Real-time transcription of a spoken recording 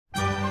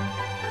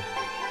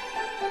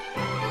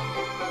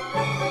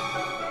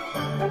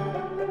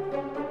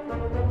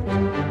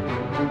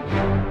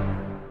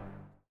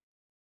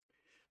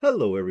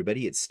Hello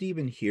everybody, it's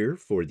Stephen here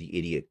for the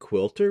Idiot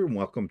Quilter, and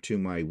welcome to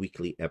my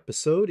weekly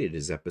episode. It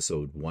is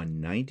episode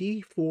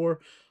 190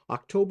 for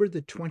October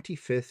the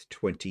 25th,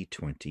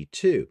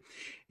 2022.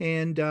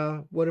 And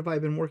what have I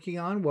been working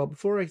on? Well,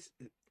 before I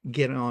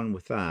get on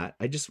with that,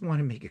 I just want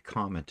to make a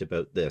comment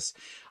about this.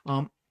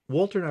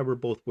 Walter and I were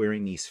both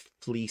wearing these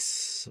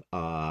fleece,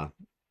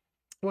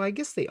 well, I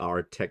guess they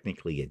are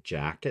technically a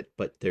jacket,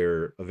 but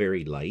they're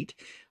very light.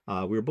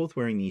 We were both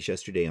wearing these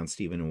yesterday on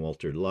Stephen and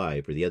Walter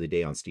Live, or the other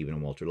day on Stephen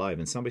and Walter Live,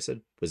 and somebody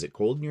said, "Was it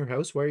cold in your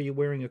house? Why are you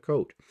wearing a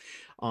coat?"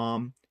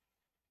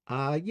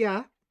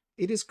 Yeah,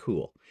 it is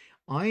cool.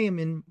 I am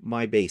in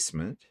my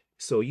basement,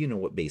 so you know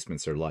what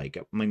basements are like.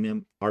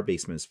 Our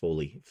basement is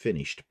fully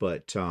finished,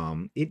 but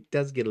it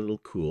does get a little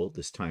cool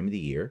this time of the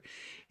year,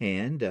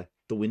 and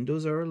the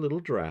windows are a little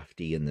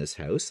drafty in this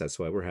house. That's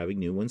why we're having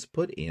new ones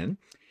put in.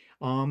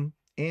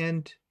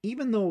 And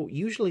even though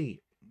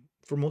usually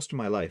for most of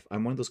my life,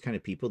 I'm one of those kind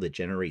of people that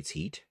generates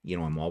heat. You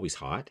know, I'm always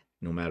hot,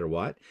 no matter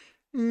what.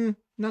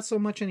 Not so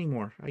much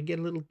anymore. I get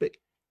a little bit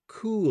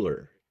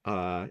cooler,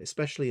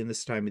 especially in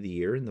this time of the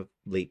year, in the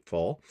late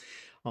fall,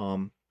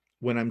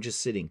 when I'm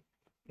just sitting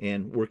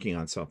and working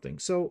on something.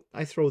 So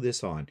I throw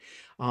this on.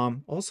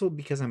 Also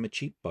because I'm a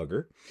cheap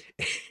bugger,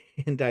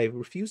 and I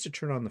refuse to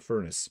turn on the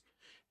furnace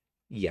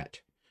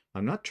yet.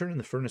 I'm not turning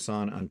the furnace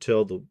on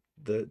until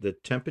the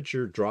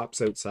temperature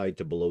drops outside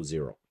to below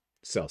 0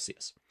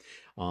 Celsius.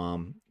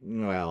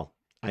 Well,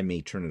 I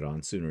may turn it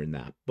on sooner than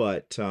that,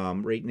 but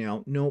right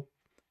now, nope.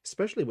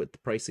 Especially with the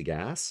price of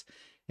gas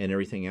and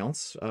everything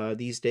else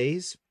these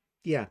days.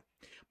 Yeah,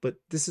 but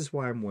this is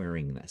why I'm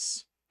wearing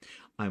this.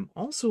 I'm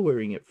also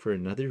wearing it for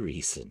another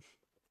reason.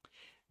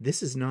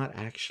 This is not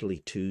actually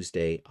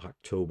Tuesday,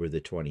 October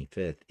the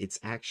 25th. It's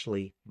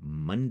actually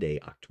Monday,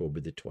 October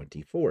the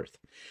 24th.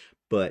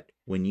 But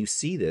when you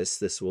see this,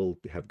 this will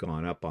have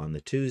gone up on the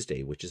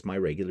Tuesday, which is my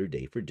regular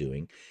day for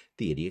doing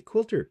the Idiot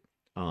Quilter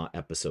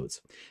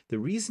episodes. The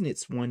reason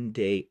it's one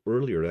day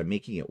earlier, I'm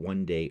making it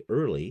one day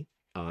early,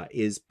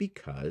 is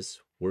because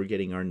we're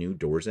getting our new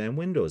doors and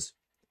windows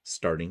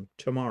starting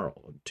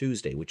tomorrow,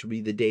 Tuesday, which will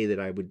be the day that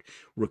I would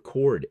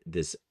record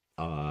this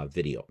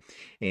video.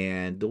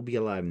 And there'll be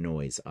a lot of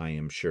noise, I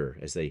am sure,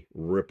 as they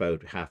rip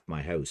out half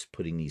my house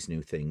putting these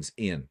new things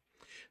in.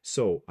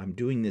 So I'm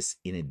doing this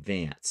in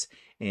advance,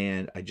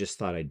 and I just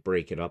thought I'd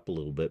break it up a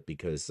little bit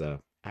because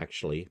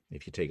actually,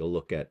 if you take a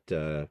look at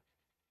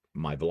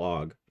my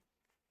vlog,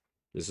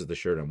 this is the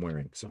shirt I'm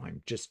wearing. So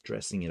I'm just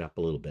dressing it up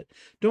a little bit.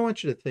 Don't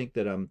want you to think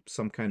that I'm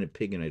some kind of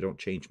pig and I don't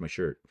change my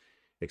shirt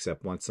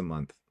except once a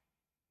month.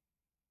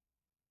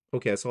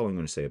 Okay, that's all I'm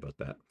going to say about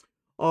that.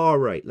 All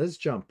right, let's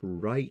jump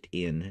right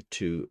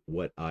into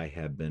what I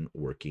have been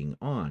working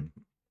on.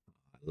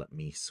 Let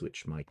me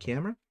switch my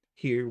camera.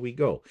 Here we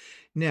go.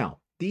 Now,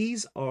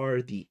 these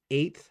are the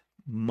 8th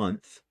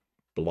month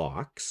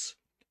blocks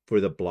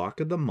for the block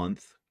of the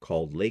month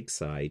called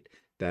Lakeside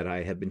that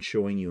I have been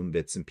showing you in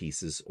bits and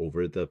pieces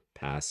over the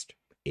past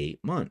 8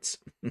 months.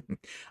 I'm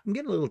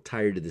getting a little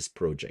tired of this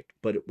project,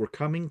 but we're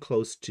coming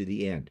close to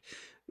the end.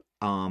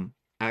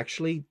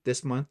 Actually,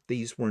 this month,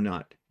 these were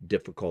not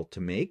difficult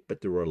to make, but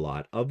there were a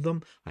lot of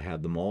them. I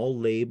have them all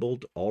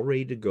labeled, all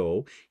ready to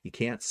go. You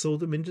can't sew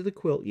them into the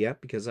quilt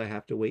yet because I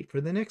have to wait for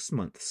the next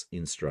month's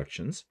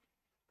instructions,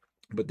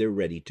 but they're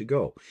ready to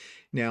go.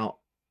 Now,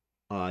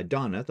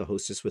 Donna, the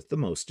hostess with the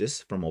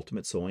mostest from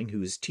Ultimate Sewing,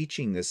 who is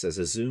teaching this as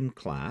a Zoom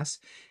class,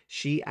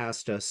 she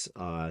asked us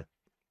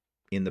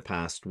in the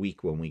past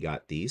week when we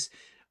got these,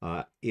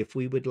 if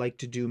we would like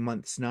to do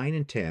months 9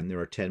 and 10, there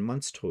are 10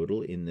 months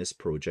total in this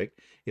project,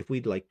 if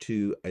we'd like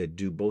to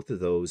do both of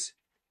those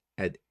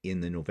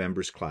in the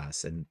November's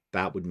class, and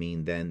that would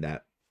mean then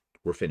that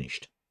we're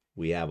finished.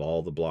 We have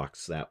all the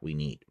blocks that we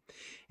need.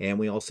 And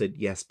we all said,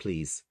 yes,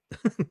 please.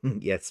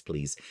 Yes,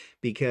 please.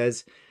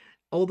 Because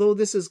although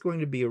this is going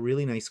to be a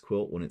really nice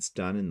quilt when it's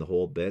done in the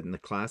whole bit, and the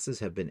classes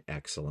have been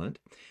excellent,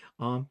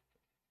 we're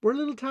a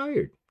little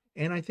tired.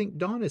 And I think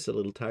Donna's a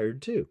little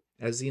tired too,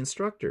 as the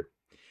instructor.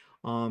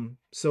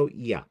 So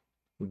yeah,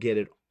 we get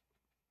it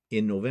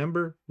in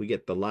November. We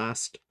get the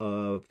last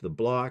of the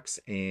blocks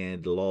and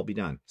it'll all be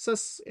done. So,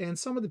 and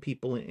some of the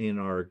people in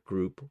our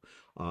group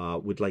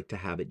would like to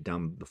have it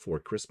done before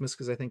Christmas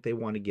because I think they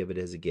want to give it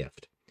as a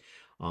gift.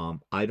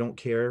 I don't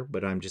care,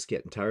 but I'm just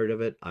getting tired of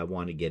it. I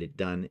want to get it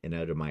done and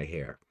out of my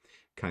hair,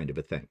 kind of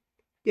a thing.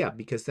 Yeah,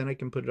 because then I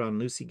can put it on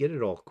Lucy, get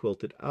it all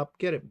quilted up,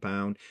 get it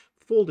bound,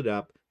 fold it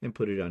up, and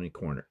put it on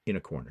in a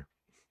corner.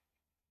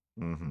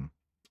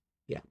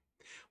 Yeah.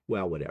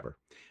 Well, whatever.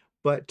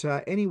 But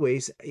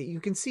anyways, you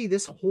can see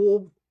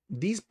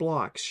these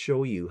blocks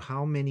show you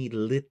how many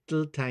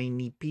little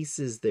tiny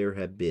pieces there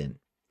have been.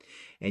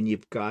 And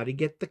you've got to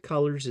get the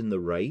colors in the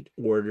right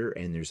order,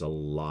 and there's a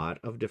lot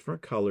of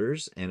different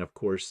colors. And of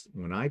course,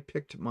 when I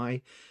picked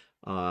my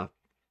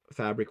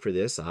fabric for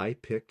this, I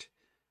picked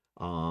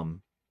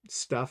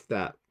stuff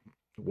that,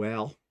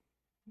 well,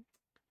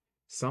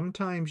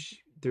 sometimes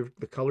the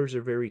colors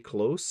are very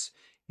close,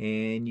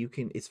 and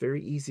it's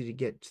very easy to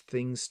get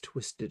things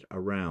twisted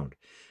around.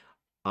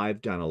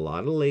 I've done a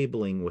lot of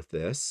labeling with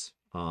this.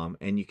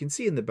 And you can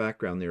see in the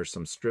background there are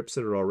some strips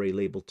that are already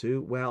labeled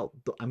too. Well,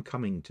 I'm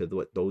coming to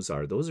what those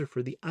are. Those are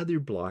for the other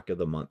block of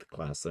the month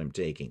class that I'm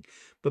taking.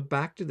 But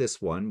back to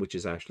this one, which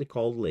is actually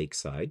called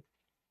Lakeside.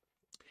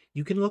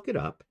 You can look it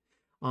up.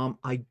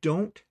 I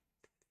don't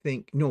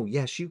think, no,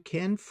 yes, you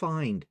can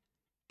find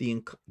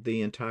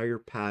the entire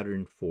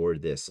pattern for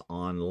this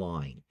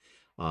online.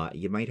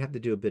 You might have to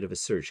do a bit of a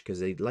search because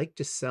they'd like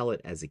to sell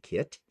it as a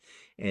kit,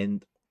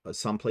 and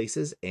some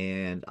places,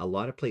 and a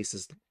lot of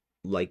places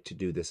like to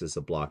do this as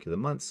a block of the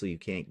month, so you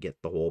can't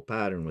get the whole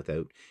pattern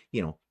without,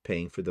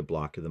 paying for the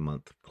block of the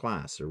month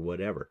class or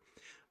whatever.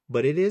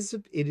 But it is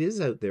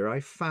out there. I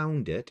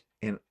found it,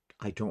 and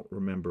I don't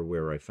remember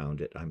where I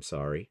found it. I'm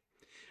sorry.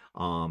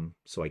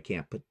 So I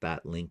can't put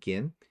that link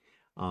in.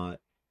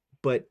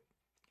 But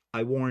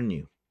I warn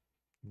you,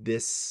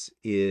 this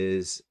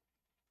is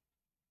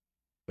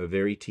a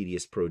very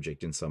tedious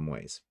project in some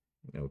ways.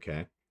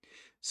 Okay.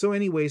 So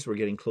anyways, we're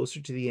getting closer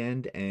to the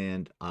end,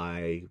 and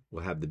I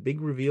will have the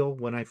big reveal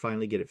when I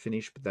finally get it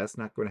finished, but that's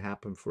not going to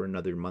happen for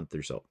another month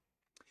or so.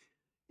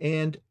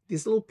 And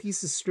these little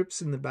pieces,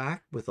 strips in the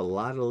back with a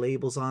lot of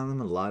labels on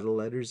them, a lot of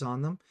letters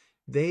on them,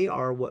 they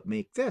are what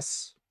make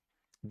this.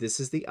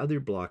 This is the other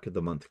block of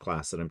the month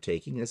class that I'm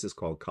taking. This is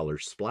called Color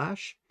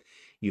Splash.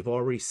 You've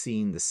already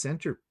seen the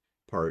center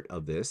part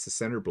of this, the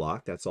center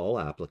block, that's all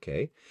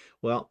applique.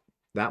 Well,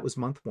 that was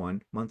month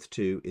one. Month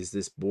two is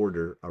this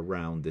border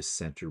around this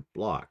center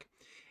block.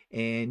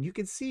 And you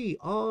can see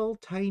all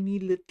tiny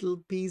little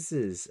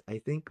pieces. I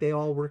think they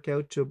all work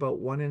out to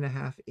about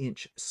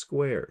 1.5-inch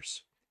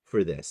squares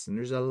for this. And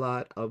there's a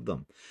lot of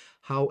them.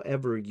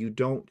 However, you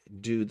don't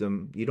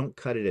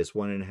cut it as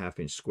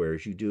 1.5-inch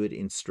squares. You do it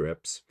in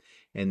strips.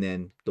 And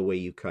then the way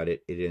you cut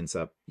it, it ends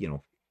up,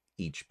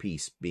 each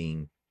piece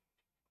being,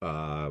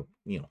 the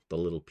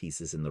little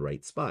pieces in the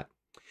right spot.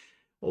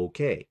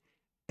 Okay.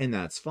 And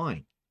that's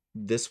fine.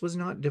 This was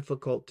not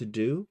difficult to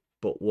do,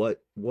 but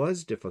what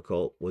was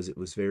difficult was it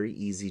was very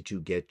easy to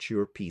get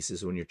your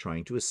pieces when you're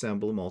trying to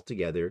assemble them all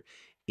together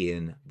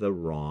in the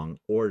wrong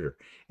order.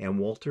 And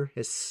Walter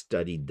has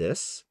studied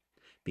this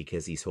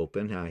because he's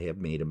hoping I have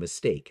made a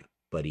mistake,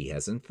 but he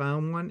hasn't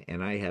found one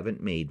and I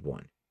haven't made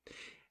one.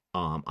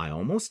 I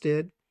almost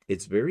did.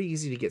 It's very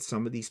easy to get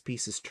some of these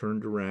pieces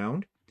turned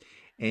around,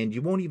 and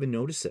you won't even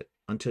notice it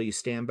until you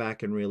stand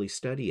back and really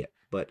study it.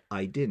 But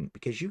I didn't,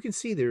 because you can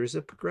see there is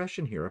a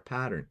progression here, a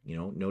pattern.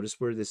 Notice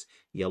where this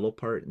yellow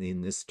part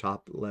in this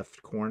top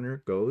left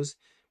corner goes,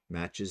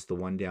 matches the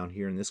one down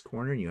here in this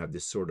corner, and you have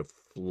this sort of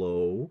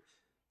flow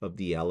of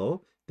the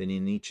yellow. Then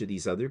in each of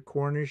these other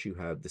corners, you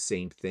have the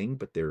same thing,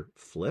 but they're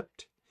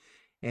flipped.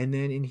 And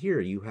then in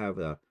here, you have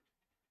a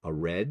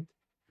red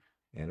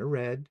and a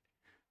red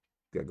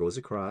that goes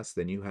across.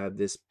 Then you have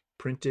this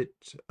printed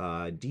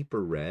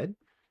deeper red,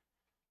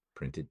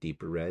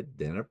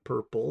 then a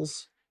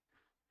purples,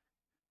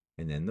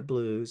 and then the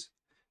blues.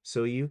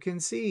 So you can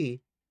see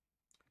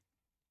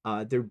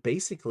they're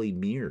basically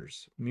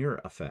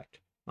mirror effect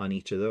on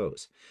each of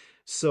those.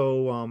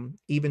 So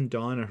even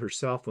Donna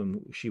herself,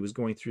 when she was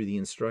going through the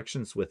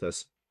instructions with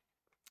us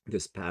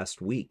this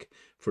past week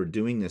for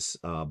doing this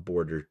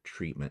border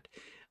treatment,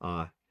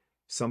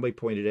 somebody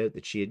pointed out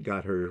that she had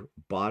got her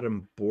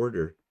bottom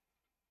border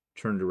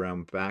turned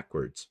around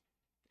backwards.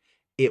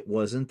 It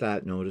wasn't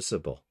that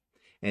noticeable.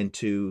 And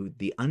to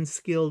the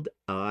unskilled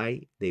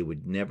eye, they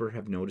would never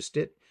have noticed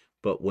it.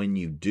 But when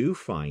you do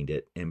find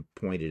it and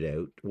point it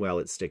out, well,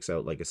 it sticks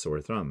out like a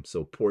sore thumb.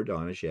 So poor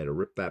Donna, she had to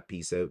rip that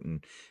piece out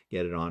and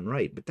get it on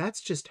right. But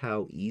that's just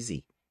how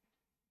easy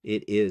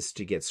it is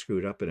to get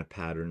screwed up in a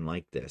pattern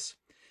like this.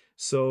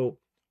 So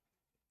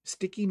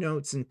sticky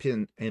notes and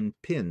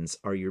pins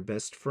are your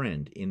best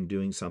friend in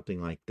doing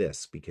something like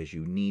this, because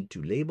you need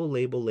to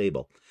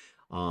label.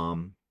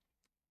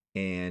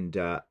 And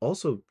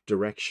also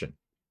direction.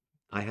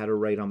 I had to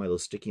write on my little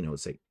sticky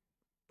notes, like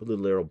a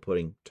little arrow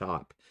pointing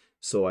top,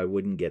 so I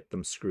wouldn't get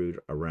them screwed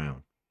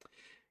around.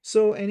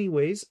 So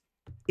anyways,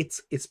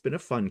 it's been a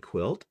fun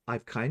quilt.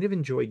 I've kind of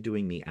enjoyed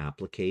doing the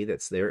applique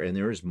that's there, and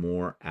there is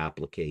more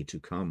applique to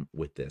come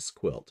with this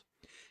quilt,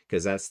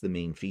 because that's the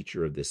main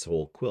feature of this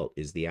whole quilt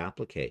is the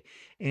applique.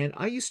 And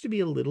I used to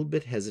be a little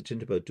bit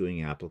hesitant about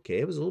doing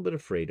applique. I was a little bit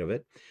afraid of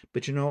it.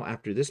 But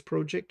after this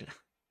project,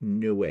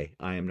 no way,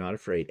 I am not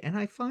afraid. And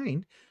I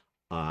find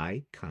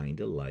I kind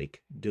of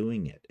like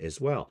doing it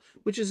as well,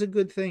 which is a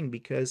good thing,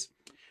 because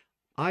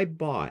I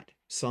bought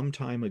some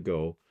time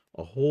ago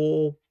a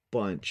whole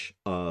bunch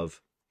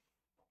of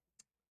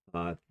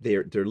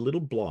they're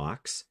little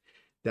blocks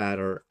that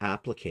are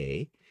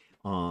applique,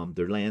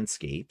 they're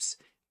landscapes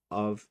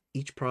of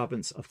each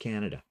province of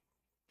Canada.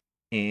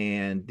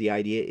 And the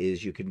idea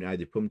is you can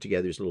either put them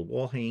together as little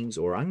wall hangings,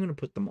 or I'm going to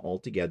put them all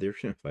together,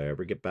 if I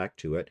ever get back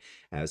to it,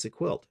 as a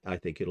quilt. I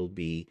think it'll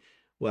be,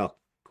 well,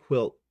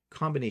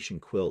 combination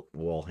quilt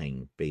wall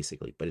hanging,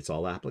 basically, but it's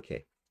all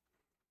applique.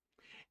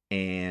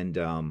 And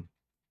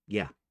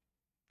yeah,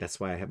 that's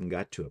why I haven't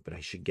got to it, but I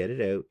should get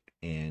it out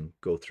and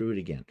go through it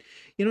again.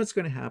 What's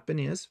going to happen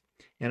is,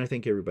 and I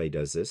think everybody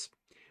does this,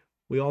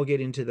 we all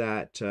get into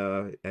that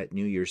at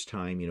New Year's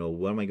time. You know,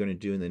 what am I going to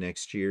do in the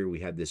next year? We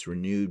have this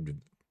renewed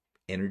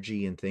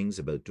energy and things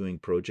about doing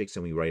projects,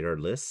 and we write our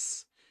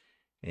lists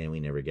and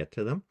we never get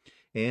to them.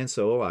 And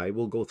so I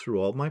will go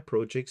through all my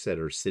projects that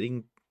are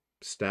sitting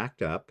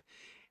stacked up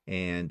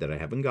and that I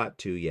haven't got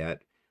to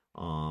yet.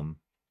 And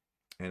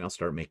I'll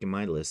start making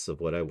my lists of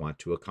what I want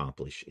to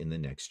accomplish in the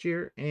next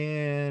year.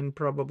 And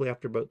probably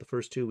after about the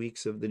first 2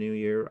 weeks of the new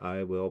year,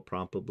 I will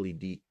promptly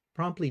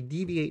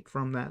deviate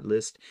from that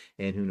list,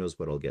 and who knows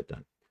what I'll get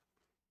done.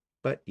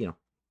 But, you know,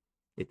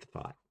 it's a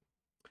thought.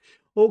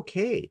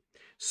 Okay,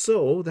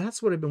 so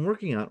that's what I've been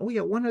working on. Oh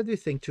yeah, one other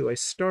thing too. I've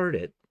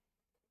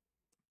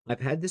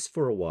had this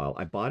for a while.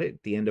 I bought it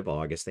at the end of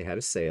August. They had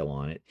a sale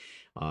on it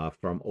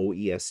from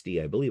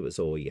OESD. I believe it was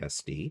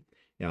OESD.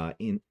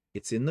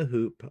 It's in the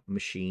hoop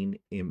machine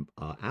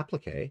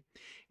applique,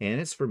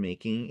 and it's for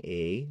making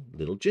a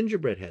little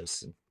gingerbread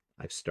house.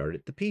 I've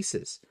started the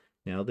pieces.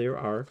 Now there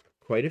are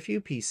quite a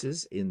few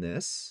pieces in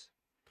this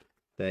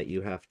that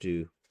you have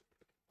to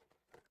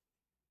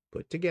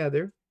put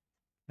together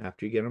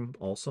after you get them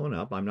all sewn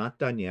up. I'm not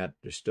done yet.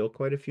 There's still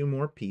quite a few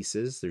more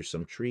pieces. There's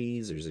some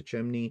trees, there's a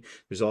chimney,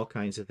 there's all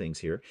kinds of things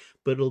here,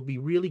 but it'll be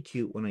really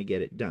cute when I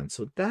get it done.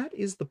 So that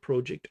is the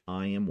project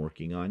I am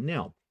working on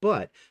now,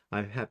 but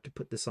I have to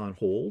put this on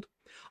hold.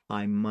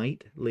 I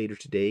might later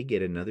today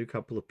get another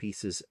couple of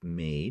pieces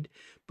made,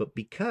 but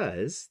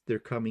because they're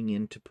coming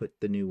in to put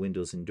the new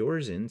windows and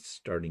doors in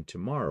starting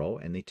tomorrow,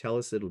 and they tell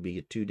us it'll be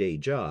a 2-day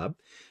job,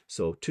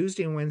 so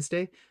Tuesday and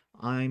Wednesday,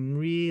 I'm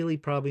really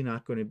probably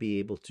not going to be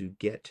able to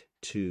get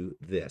to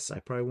this. I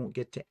probably won't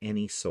get to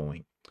any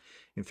sewing.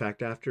 In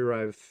fact, after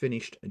I've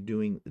finished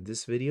doing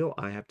this video,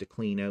 I have to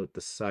clean out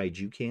the sides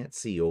you can't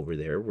see over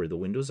there where the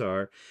windows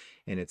are,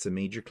 and it's a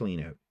major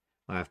clean out.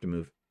 I have to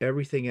move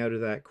everything out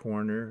of that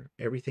corner,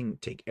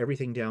 take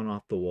everything down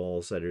off the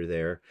walls that are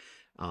there,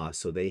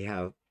 so they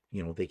have,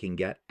 you know, they can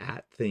get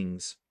at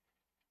things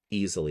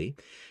easily.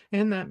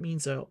 And that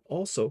means I'll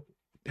also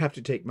have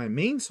to take my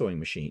main sewing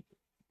machine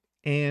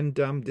and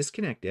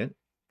disconnect it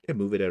and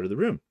move it out of the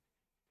room,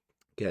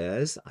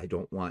 because I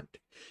don't want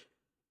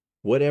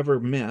whatever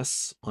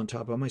mess on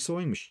top of my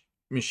sewing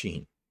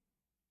machine,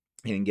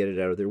 and get it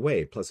out of their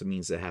way. Plus it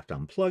means I have to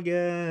unplug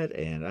it,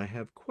 and I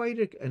have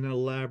quite an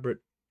elaborate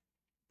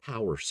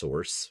power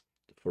source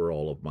for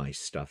all of my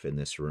stuff in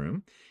this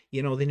room.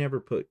 You know, they never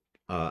put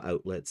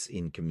outlets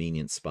in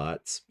convenient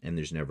spots, and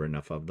there's never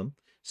enough of them.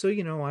 So,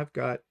 you know, I've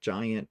got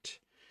giant,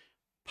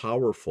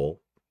 powerful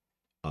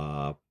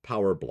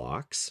power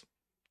blocks,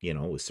 you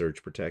know, with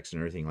surge protection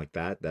and everything like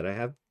that, that I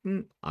have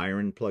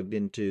iron plugged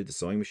into, the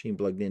sewing machine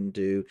plugged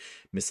into,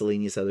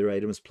 miscellaneous other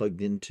items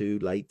plugged into,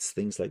 lights,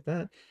 things like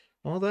that.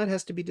 All that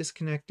has to be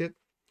disconnected.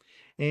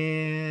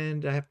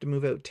 And I have to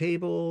move out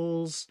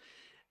tables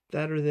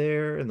that are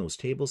there, and those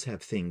tables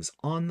have things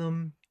on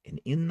them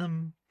and in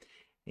them.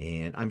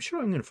 And I'm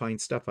sure I'm going to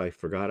find stuff I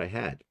forgot I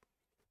had.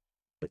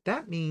 But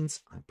that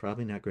means I'm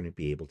probably not going to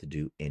be able to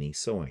do any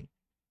sewing.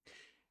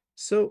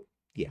 So,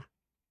 yeah,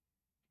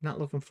 not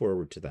looking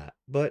forward to that.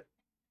 But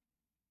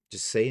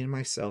just saying to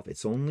myself,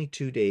 it's only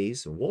 2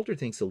 days. And Walter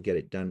thinks he'll get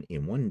it done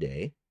in 1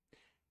 day.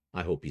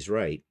 I hope he's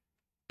right.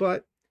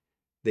 But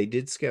they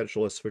did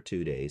schedule us for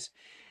 2 days.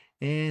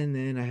 And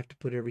then I have to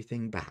put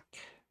everything back.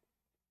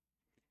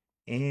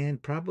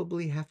 And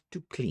probably have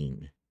to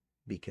clean,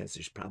 because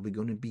there's probably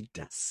going to be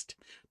dust.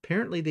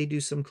 Apparently they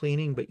do some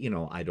cleaning, but, you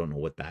know, I don't know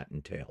what that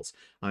entails.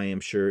 I am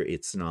sure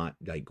it's not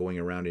like going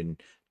around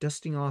and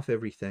dusting off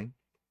everything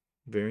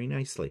very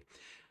nicely.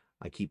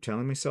 I keep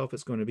telling myself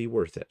it's going to be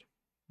worth it.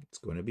 It's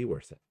going to be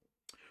worth it.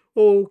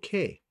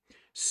 Okay,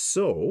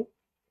 so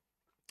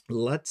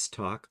let's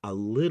talk a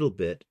little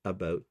bit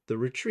about the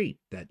retreat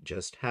that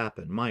just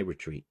happened. My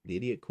retreat, the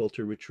Idiot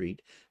Quilter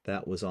retreat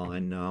that was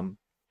on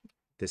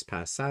this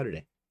past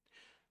Saturday.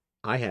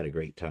 I had a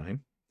great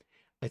time.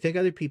 I think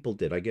other people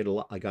did. I got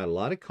a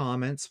lot of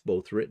comments,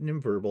 both written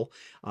and verbal,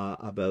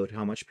 about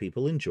how much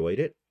people enjoyed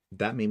it.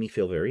 That made me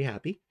feel very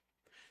happy,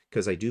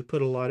 because I do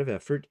put a lot of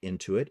effort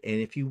into it. And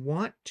if you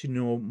want to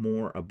know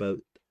more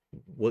about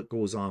what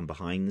goes on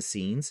behind the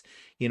scenes,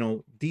 you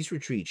know, these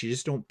retreats, you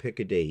just don't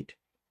pick a date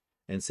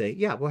and say,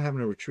 yeah, we're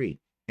having a retreat,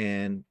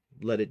 and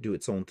let it do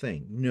its own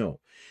thing. No,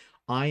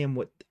 I am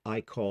what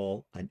I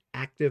call an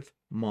active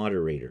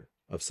moderator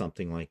of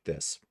something like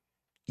this.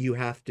 You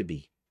have to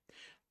be.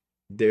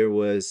 There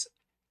was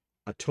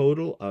a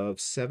total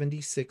of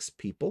 76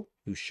 people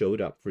who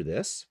showed up for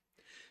this.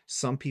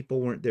 Some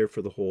people weren't there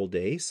for the whole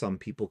day. Some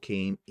people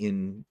came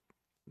and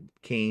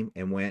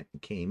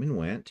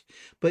went.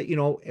 But, you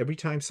know, every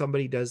time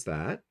somebody does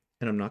that,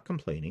 and I'm not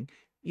complaining,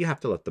 you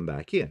have to let them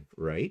back in,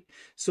 right?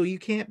 So you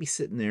can't be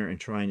sitting there and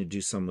trying to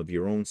do some of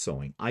your own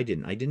sewing. I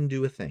didn't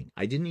do a thing.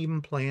 I didn't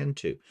even plan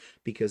to,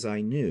 because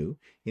I knew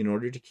in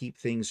order to keep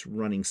things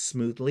running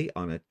smoothly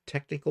on a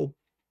technical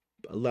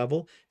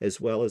level, as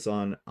well as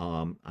on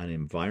an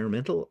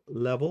environmental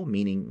level,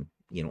 meaning,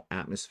 you know,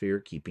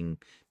 atmosphere, keeping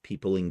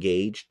people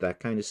engaged,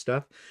 that kind of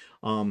stuff,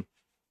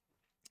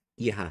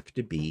 you have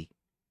to be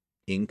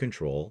in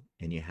control,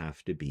 and you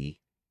have to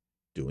be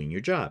doing your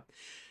job.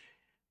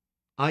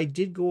 I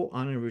did go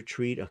on a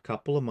retreat a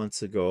couple of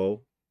months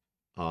ago,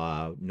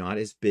 not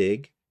as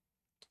big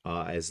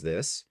as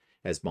this,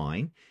 as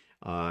mine,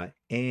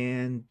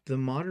 and the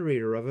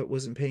moderator of it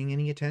wasn't paying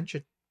any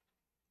attention.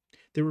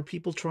 There were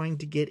people trying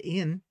to get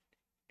in,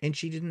 and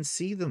she didn't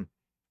see them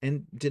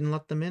and didn't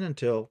let them in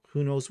until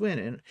who knows when.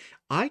 And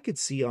I could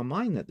see on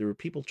mine that there were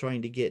people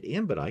trying to get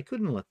in, but I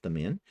couldn't let them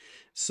in.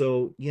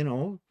 So,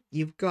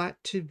 you've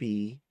got to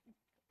be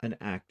an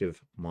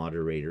active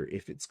moderator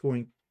if it's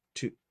going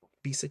to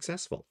be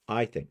successful.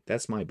 I think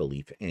that's my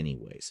belief,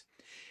 anyways.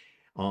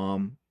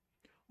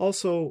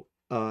 Also,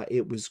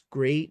 it was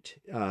great.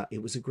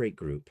 It was a great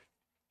group.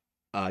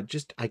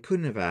 Just I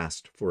couldn't have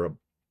asked for a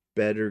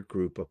better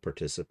group of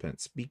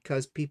participants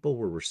because people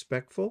were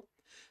respectful,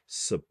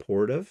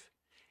 supportive,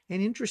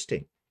 and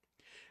interesting.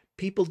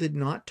 People did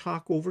not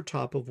talk over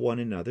top of one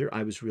another.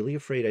 I was really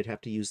afraid I'd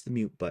have to use the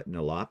mute button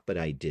a lot, but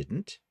I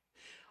didn't.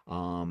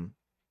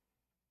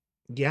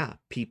 Yeah,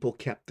 people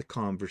kept the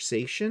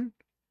conversation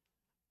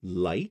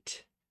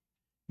light,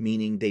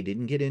 meaning they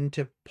didn't get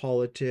into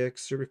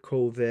politics or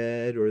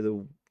COVID or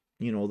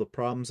the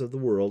problems of the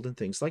world and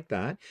things like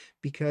that,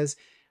 because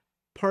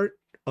part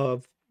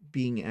of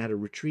being at a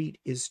retreat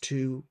is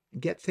to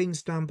get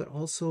things done, but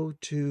also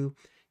to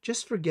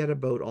just forget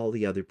about all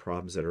the other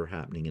problems that are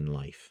happening in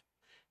life.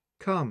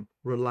 Come,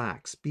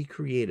 relax, be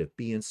creative,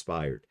 be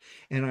inspired.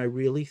 And I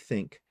really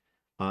think,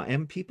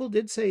 and people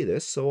did say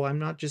this, so I'm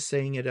not just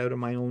saying it out of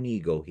my own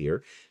ego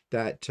here,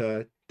 that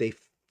they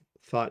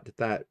thought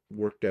that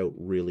worked out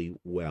really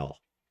well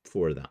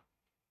for them.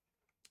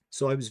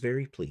 So I was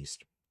very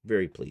pleased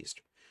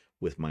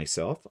with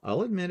myself.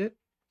 I'll admit it.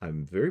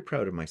 I'm very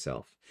proud of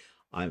myself.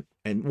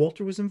 And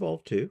Walter was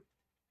involved too.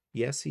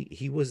 Yes,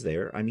 he was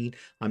there. I mean,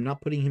 I'm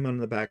not putting him on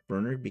the back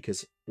burner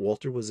because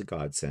Walter was a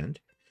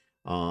godsend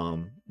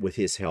with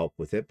his help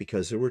with it,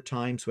 because there were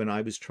times when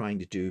I was trying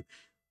to do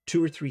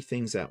 2 or 3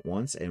 things at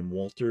once and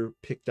Walter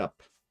picked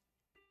up,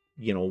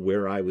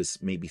 where I was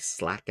maybe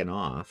slacking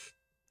off,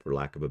 for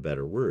lack of a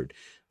better word,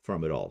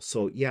 from it all.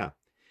 So yeah.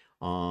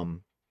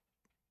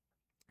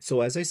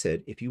 So as I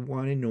said, if you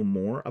want to know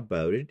more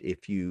about it,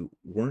 if you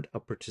weren't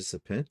a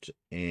participant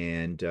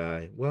and,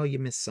 well, you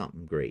missed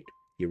something great.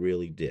 You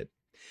really did.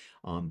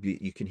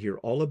 You can hear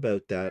all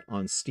about that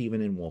on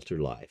Stephen and Walter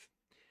Live,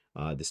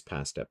 this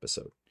past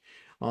episode.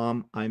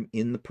 I'm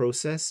in the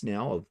process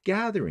now of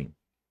gathering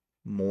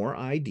more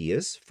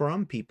ideas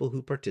from people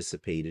who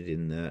participated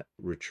in the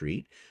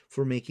retreat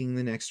for making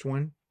the next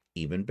one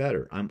even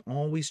better. I'm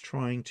always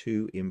trying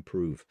to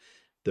improve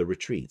the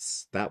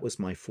retreats. That was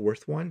my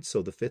 4th one,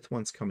 so the 5th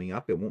one's coming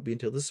up. It won't be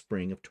until the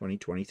spring of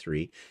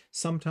 2023,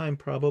 sometime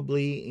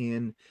probably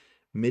in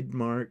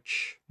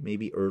mid-March,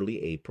 maybe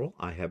early April.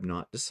 I have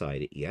not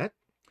decided yet.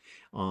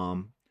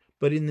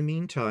 But in the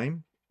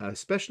meantime,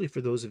 especially for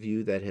those of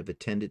you that have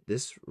attended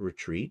this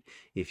retreat,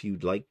 if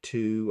you'd like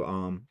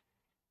to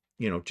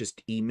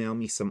just email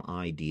me some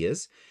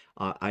ideas.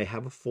 I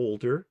have a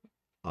folder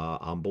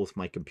on both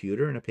my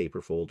computer and a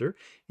paper folder,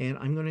 and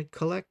I'm going to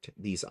collect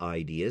these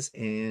ideas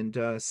and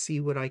see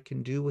what I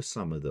can do with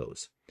some of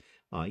those,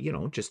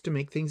 just to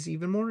make things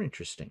even more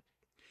interesting.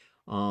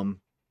 The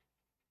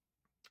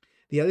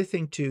other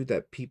thing too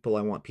that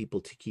I want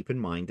people to keep in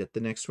mind, that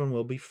the next one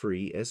will be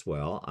free as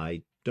well.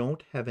 I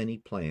don't have any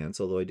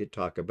plans, although I did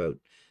talk about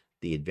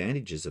the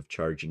advantages of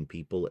charging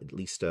people at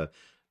least a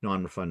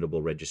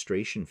non-refundable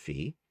registration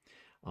fee.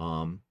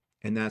 And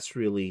that's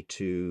really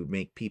to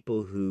make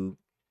people who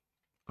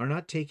are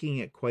not taking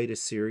it quite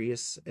as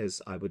serious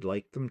as I would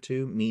like them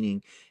to,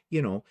 meaning,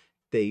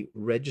 they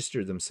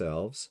register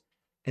themselves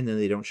and then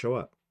they don't show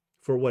up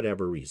for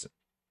whatever reason.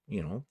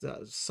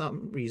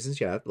 Some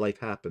reasons, yeah, life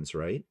happens,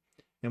 right?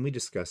 And we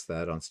discussed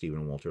that on Stephen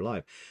and Walter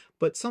Live.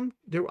 But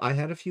I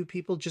had a few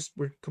people just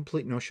were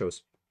complete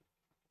no-shows.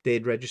 They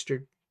had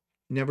registered,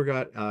 never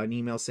got an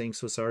email saying,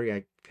 so sorry,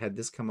 I had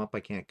this come up, I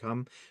can't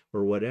come,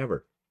 or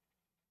whatever.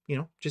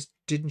 Just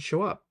didn't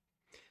show up.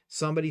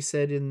 Somebody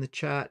said in the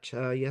chat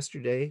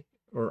yesterday,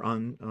 or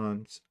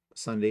on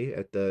Sunday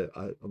at the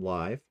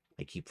live,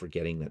 I keep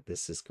forgetting that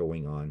this is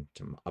going on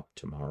up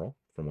tomorrow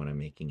from when I'm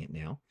making it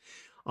now,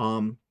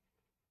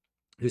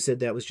 who said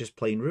that was just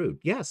plain rude.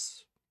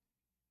 Yes.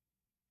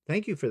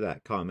 Thank you for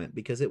that comment,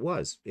 because it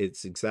was.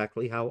 It's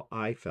exactly how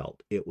I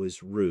felt. It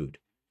was rude.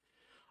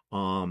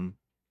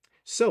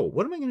 So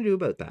what am I going to do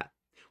about that?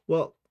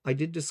 Well, I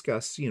did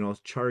discuss,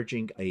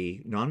 charging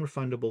a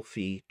non-refundable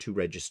fee to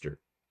register.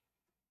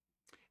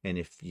 And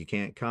if you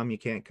can't come, you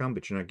can't come,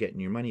 but you're not getting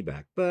your money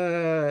back.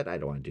 But I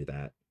don't want to do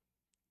that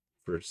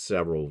for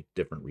several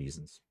different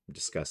reasons. We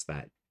discussed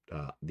that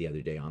the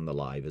other day on the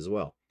live as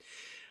well.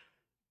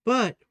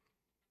 But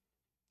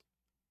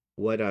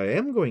what I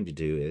am going to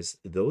do is,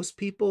 those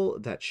people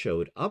that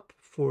showed up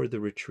for the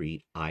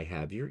retreat, I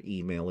have your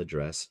email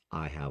address.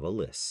 I have a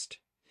list.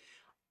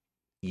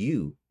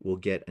 You will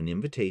get an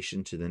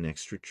invitation to the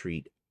next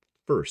retreat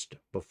first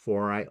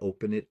before I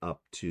open it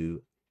up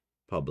to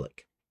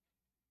public.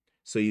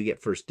 So you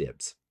get first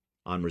dibs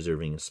on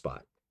reserving a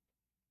spot.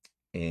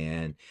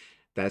 And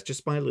that's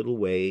just my little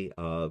way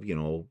of,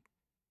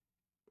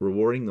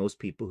 rewarding those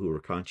people who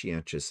were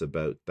conscientious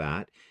about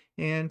that,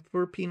 and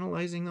for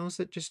penalizing those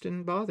that just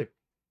didn't bother.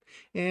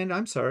 And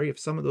I'm sorry if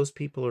some of those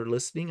people are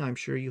listening. I'm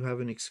sure you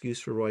have an excuse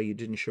for why you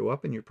didn't show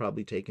up, and you're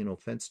probably taking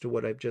offense to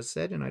what I've just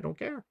said, and I don't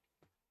care.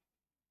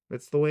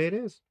 That's the way it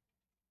is.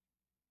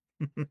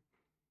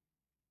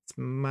 It's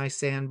my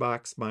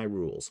sandbox, my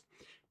rules.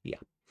 Yeah.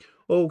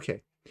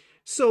 Okay.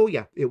 So,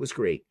 yeah, it was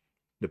great.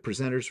 The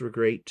presenters were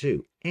great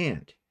too.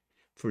 And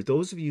for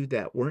those of you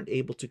that weren't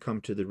able to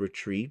come to the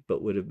retreat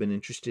but would have been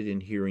interested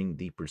in hearing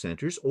the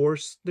presenters, or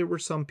there were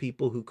some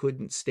people who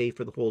couldn't stay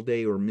for the whole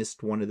day or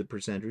missed one of the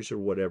presenters or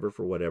whatever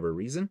for whatever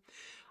reason,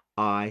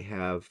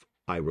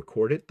 I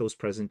recorded those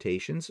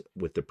presentations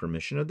with the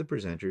permission of the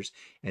presenters,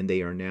 and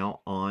they are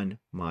now on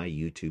my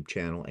YouTube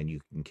channel, and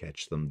you can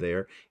catch them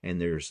there.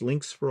 And there's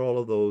links for all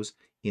of those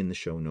in the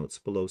show notes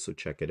below, so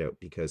check it out,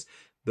 because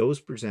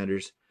those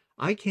presenters,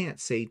 I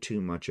can't say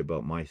too much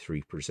about my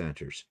 3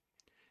 presenters.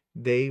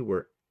 They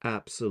were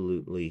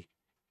absolutely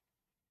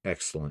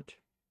excellent,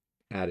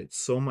 added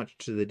so much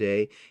to the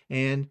day,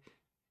 and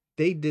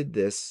they did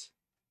this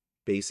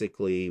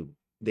basically,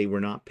 they were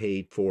not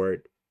paid for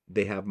it.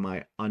 They have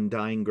my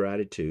undying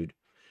gratitude,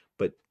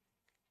 but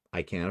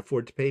I can't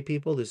afford to pay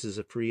people. This is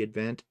a free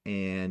event,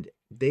 and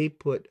they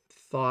put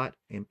thought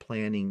and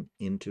planning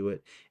into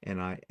it,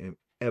 and I am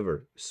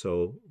ever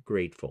so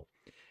grateful.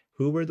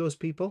 Who were those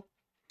people?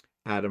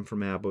 Adam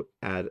from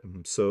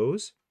Adam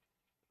Sews,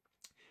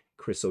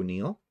 Kris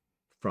O'Neill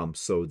from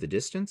Sew the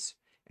Distance,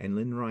 and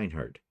Lynn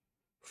Reinhart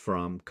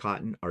from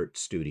Cotton Art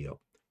Studio.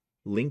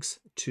 Links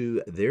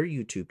to their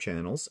YouTube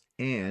channels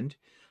and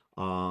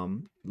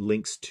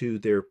links to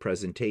their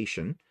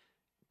presentations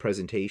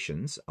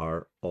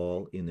are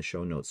all in the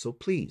show notes. So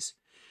please,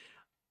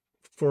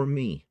 for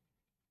me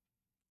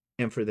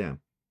and for them,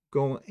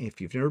 go, if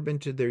you've never been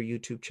to their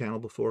YouTube channel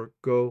before,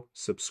 go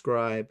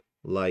subscribe,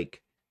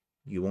 like,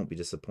 you won't be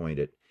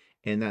disappointed.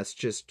 And that's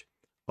just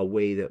a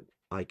way that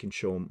I can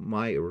show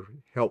my, or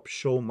help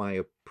show my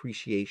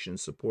appreciation,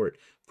 support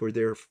for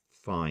their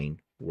fine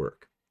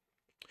work.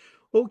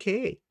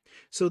 Okay,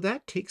 so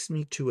that takes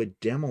me to a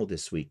demo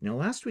this week. Now,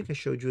 last week I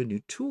showed you a new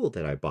tool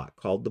that I bought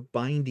called the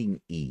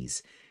Binding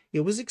Ease.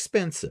 It was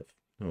expensive,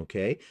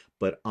 okay,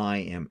 but I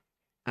am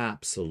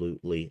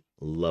absolutely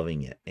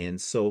loving it. And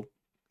so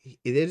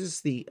it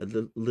is the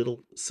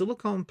little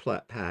silicone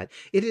pad.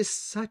 It is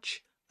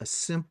such a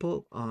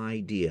simple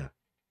idea,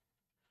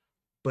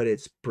 but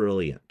it's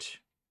brilliant.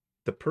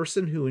 The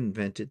person who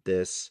invented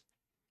this,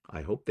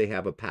 I hope they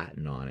have a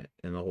patent on it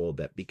and the whole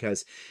bit,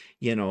 because,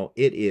 you know,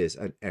 it is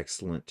an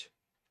excellent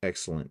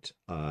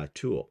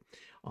tool.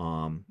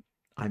 I'm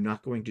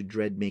not going to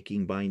dread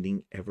making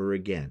binding ever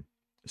again.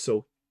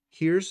 So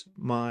here's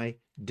my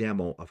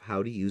demo of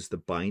how to use the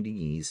Binding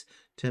Ease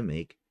to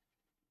make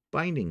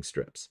binding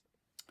strips.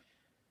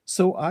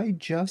 So I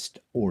just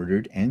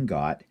ordered and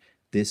got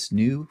this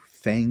new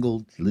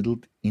fangled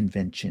little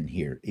invention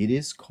here. It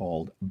is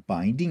called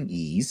Binding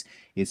Ease.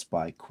 It's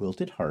by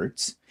Quilted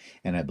Hearts,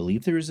 and I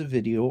believe there is a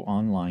video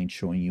online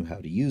showing you how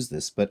to use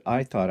this, but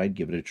I thought I'd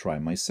give it a try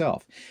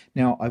myself.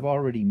 Now, I've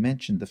already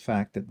mentioned the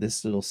fact that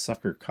this little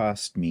sucker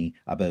cost me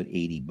about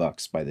 80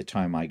 bucks by the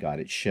time I got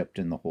it shipped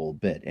and the whole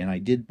bit, and I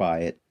did buy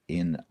it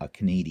in a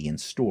Canadian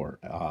store,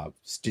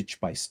 Stitch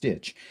by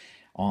Stitch,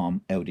 out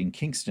in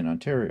Kingston,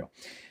 Ontario.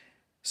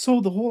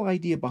 So the whole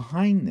idea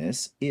behind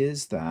this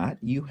is that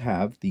you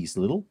have these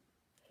little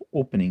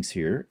openings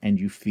here, and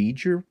you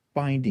feed your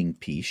binding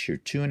piece, your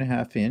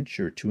 2.5 inch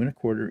or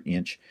 2.25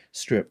 inch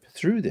strip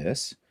through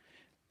this.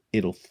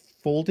 It'll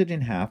fold it in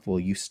half. Well,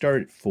 you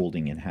start it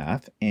folding in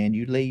half, and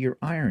you lay your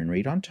iron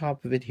right on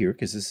top of it here,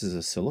 because this is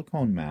a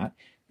silicone mat,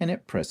 and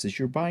it presses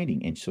your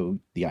binding. And so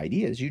the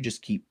idea is you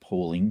just keep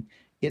pulling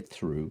it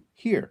through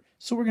here.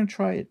 So we're going to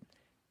try it.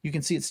 You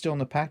can see it's still in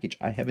the package.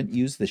 I haven't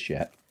used this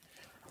yet.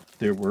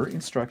 There were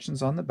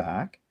instructions on the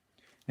back,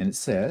 and it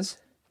says,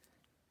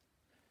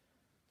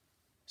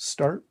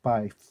 start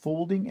by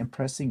folding and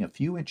pressing a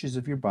few inches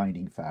of your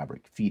binding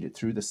fabric. Feed it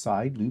through the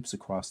side loops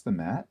across the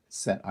mat.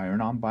 Set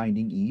iron on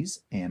Binding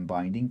Ease and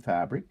binding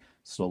fabric.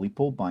 Slowly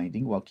pull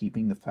binding while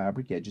keeping the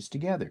fabric edges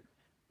together.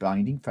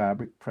 Binding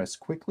fabric, press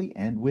quickly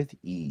and with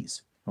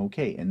ease.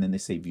 Okay, and then they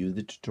say view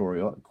the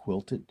tutorial at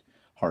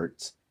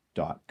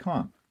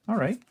quiltedhearts.com. All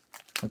right,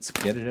 let's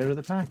get it out of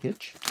the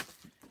package.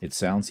 It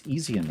sounds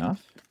easy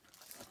enough.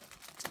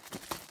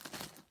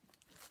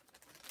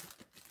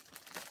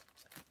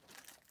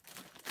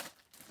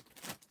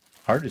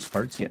 Hardest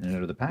part's getting it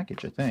out of the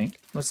package, I think.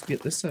 Let's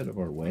get this out of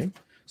our way.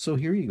 So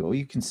here you go.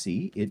 You can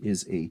see it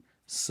is a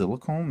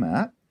silicone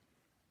mat,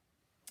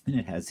 and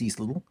it has these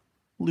little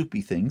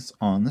loopy things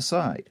on the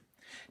side.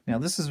 Now,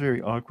 this is a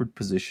very awkward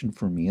position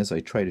for me as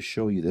I try to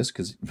show you this,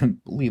 because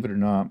believe it or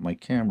not, my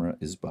camera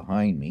is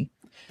behind me.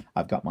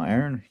 I've got my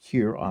iron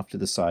here off to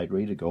the side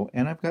ready to go,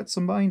 and I've got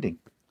some binding.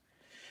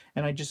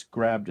 And I just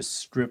grabbed a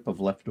strip of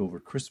leftover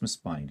Christmas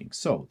binding.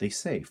 So they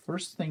say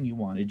first thing you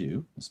want to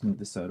do, let's move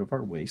this out of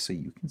our way so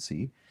you can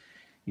see,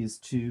 is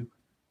to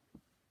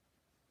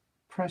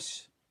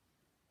press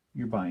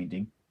your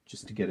binding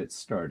just to get it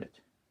started.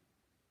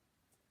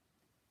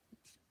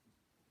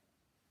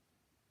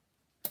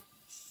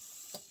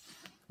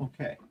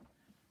 Okay.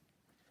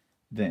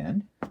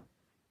 Then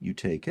you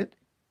take it,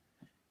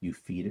 you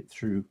feed it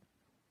through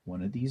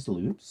one of these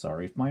loops.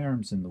 Sorry if my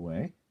arm's in the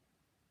way.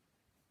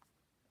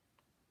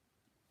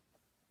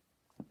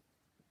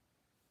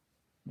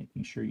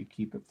 Making sure you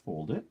keep it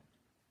folded.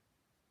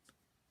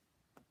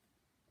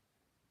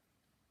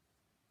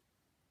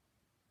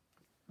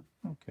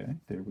 Okay,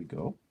 there we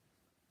go.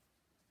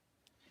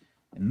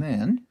 And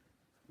then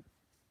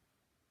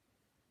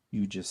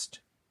you just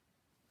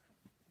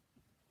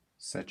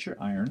set your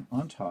iron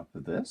on top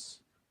of this,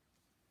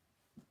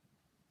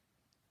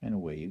 and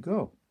away you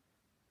go.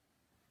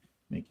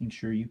 Making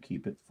sure you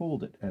keep it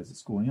folded as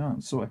it's going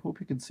on. So I hope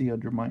you can see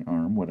under my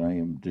arm what I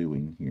am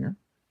doing here.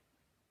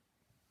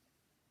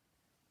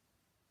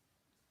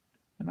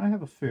 And I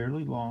have a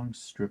fairly long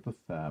strip of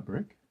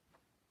fabric.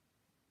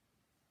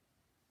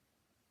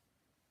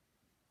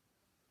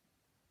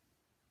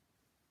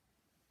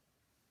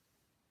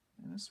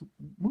 And it's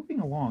moving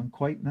along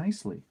quite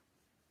nicely.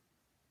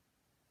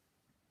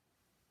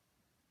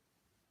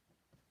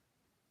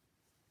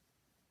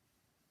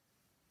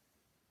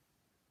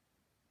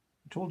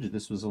 I told you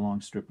this was a long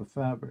strip of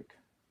fabric.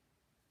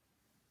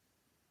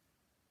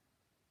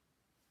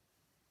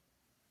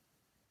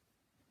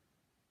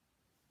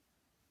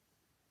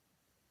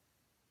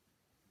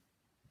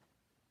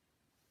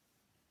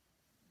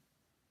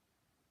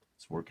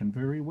 It's working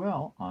very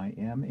well. I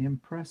am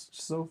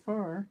impressed so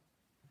far.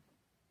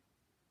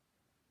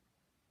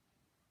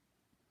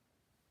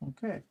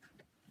 Okay.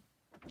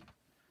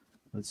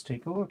 Let's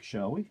take a look,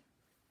 shall we?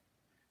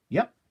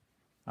 Yep,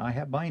 I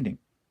have binding.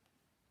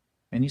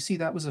 And you see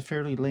that was a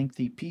fairly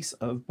lengthy piece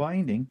of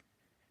binding,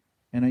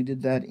 and I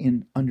did that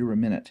in under a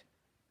minute,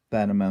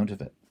 that amount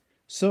of it.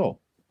 So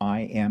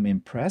I am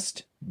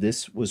impressed.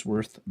 This was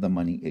worth the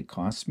money it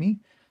cost me.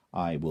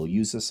 I will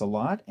use this a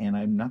lot, and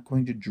I'm not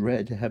going to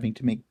dread having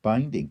to make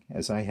binding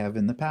as I have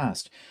in the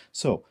past.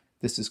 So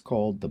this is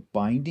called the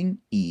Binding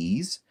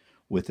Ease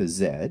with a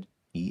Z,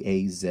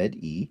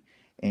 E-A-Z-E,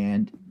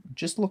 and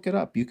just look it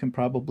up. You can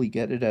probably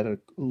get it at a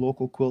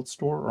local quilt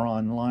store or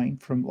online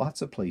from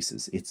lots of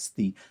places. It's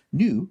the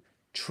new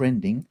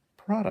trending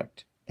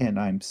product, and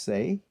I'm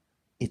saying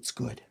it's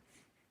good.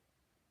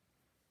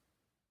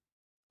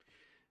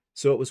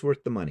 So it was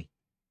worth the money.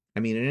 I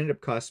mean, it ended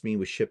up costing me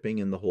with shipping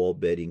and the whole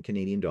bit in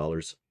Canadian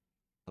dollars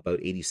about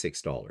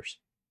 $86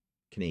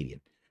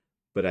 Canadian.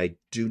 But I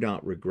do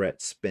not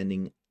regret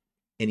spending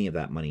any of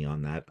that money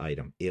on that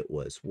item. It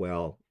was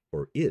well,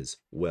 or is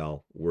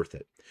well worth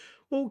it.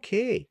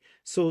 Okay,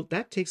 so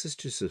that takes us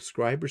to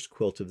Subscribers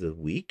Quilt of the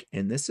Week,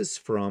 and this is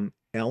from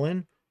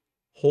Ellen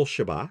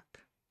Holshabach.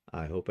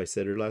 I hope I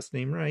said her last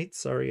name right.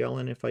 Sorry,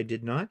 Ellen, if I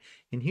did not.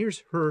 And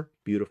here's her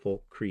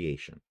beautiful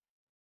creation.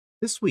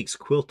 This week's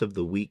Quilt of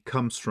the Week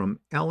comes from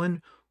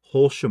Ellen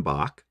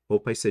Holshabach.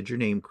 Hope I said your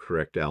name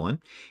correct,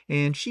 Ellen.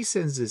 And she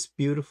sends this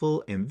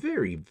beautiful and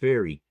very,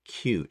 very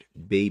cute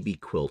baby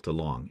quilt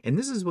along. And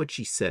this is what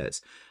she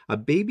says. A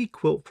baby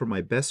quilt for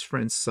my best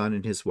friend's son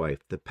and his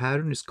wife. The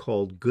pattern is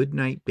called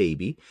Goodnight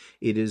Baby.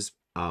 It is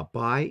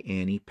by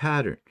Annie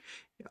Pattern.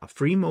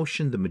 Free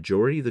motion, the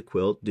majority of the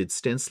quilt, did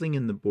stenciling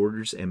in the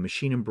borders and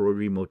machine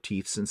embroidery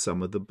motifs in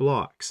some of the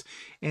blocks.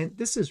 And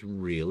this is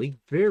really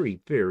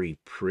very, very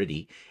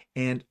pretty.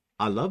 And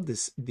I love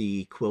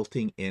the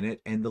quilting in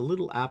it, and the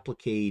little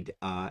applique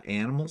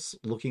animals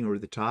looking over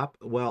the top.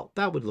 Well,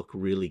 that would look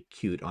really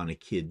cute on a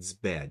kid's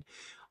bed.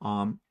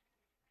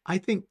 I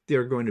think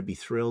they're going to be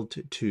thrilled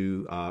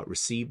to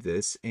receive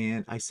this.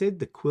 And I said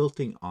the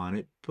quilting on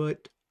it,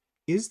 but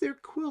is there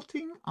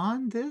quilting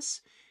on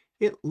this?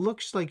 It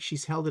looks like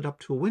she's held it up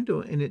to a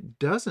window, and it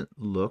doesn't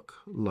look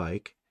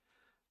like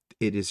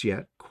it is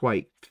yet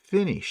quite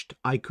finished.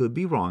 I could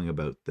be wrong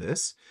about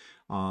this,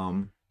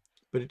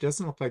 but it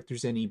doesn't look like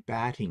there's any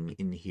batting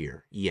in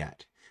here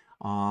yet.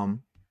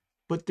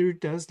 But there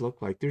does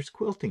look like there's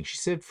quilting. She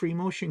said free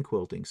motion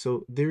quilting,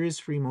 so there is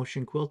free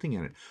motion quilting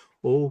in it.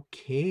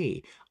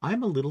 Okay,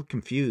 I'm a little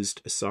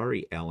confused.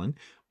 Sorry, Ellen,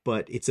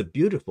 but it's a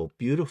beautiful,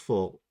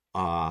 beautiful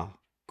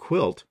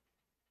quilt.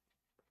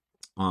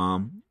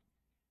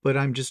 But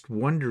I'm just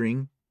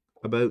wondering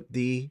about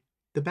the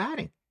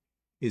batting.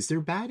 Is there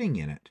batting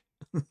in it?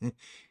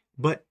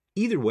 But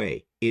either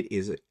way, it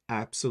is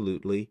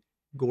absolutely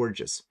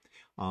gorgeous.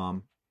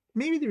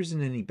 Maybe there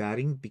isn't any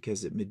batting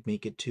because it would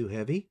make it too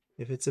heavy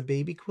if it's a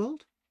baby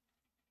quilt.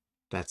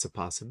 That's a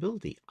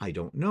possibility. I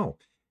don't know.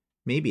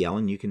 Maybe,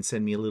 Ellen, you can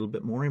send me a little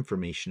bit more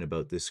information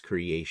about this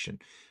creation.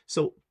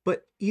 So,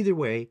 but either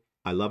way,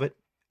 I love it,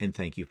 and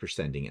thank you for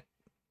sending it.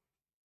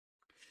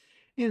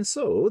 And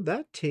so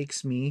that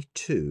takes me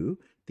to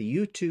the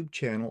YouTube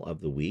channel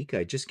of the week.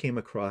 I just came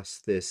across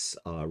this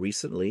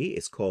recently.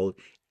 It's called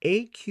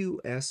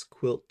AQS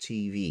Quilt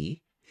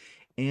TV,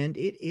 and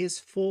it is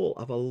full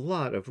of a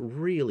lot of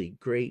really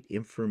great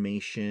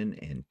information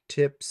and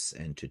tips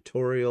and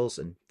tutorials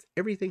and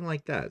everything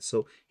like that.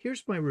 So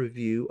here's my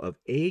review of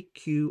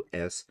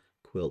AQS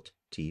Quilt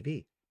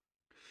TV.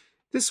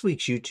 This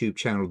week's YouTube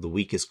channel of the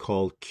week is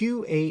called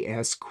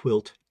AQS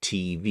Quilt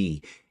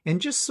TV. And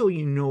just so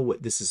you know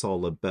what this is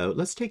all about,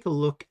 let's take a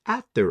look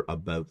at their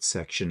About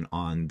section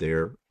on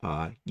their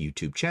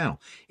YouTube channel.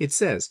 It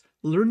says,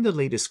 learn the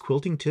latest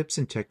quilting tips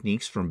and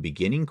techniques from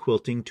beginning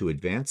quilting to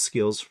advanced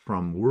skills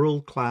from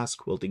world-class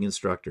quilting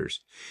instructors.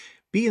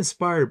 Be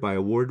inspired by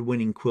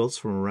award-winning quilts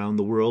from around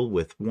the world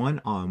with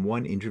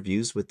one-on-one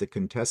interviews with the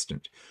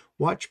contestant.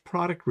 Watch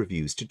product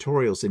reviews,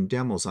 tutorials, and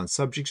demos on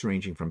subjects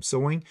ranging from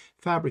sewing,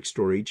 fabric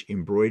storage,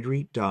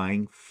 embroidery,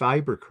 dyeing,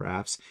 fiber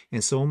crafts,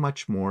 and so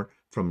much more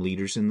from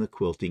leaders in the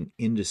quilting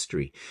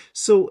industry.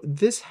 So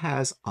this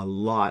has a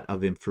lot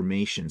of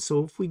information.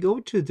 So if we go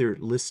to their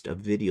list of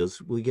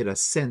videos, we get a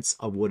sense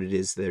of what it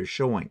is they're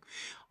showing.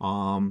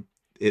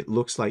 It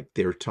looks like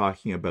they're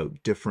talking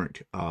about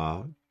different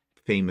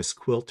famous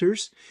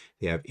quilters.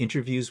 They have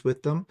interviews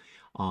with them.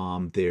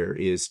 There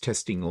is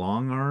testing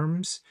long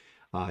arms,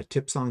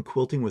 tips on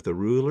quilting with a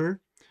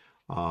ruler,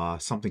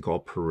 something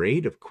called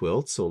Parade of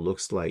Quilts. So it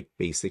looks like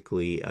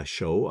basically a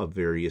show of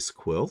various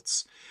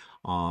quilts.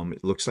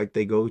 It looks like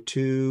they go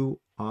to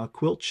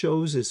quilt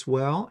shows as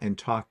well and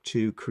talk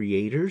to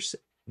creators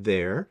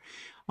there.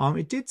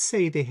 It did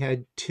say they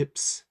had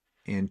tips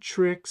and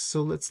tricks.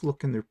 So let's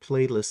look in their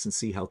playlist and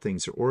see how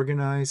things are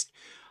organized.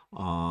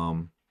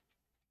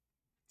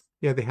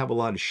 Yeah, they have a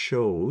lot of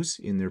shows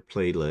in their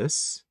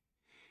playlists.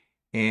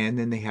 And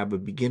then they have a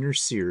beginner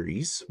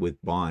series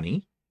with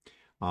Bonnie,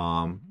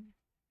 I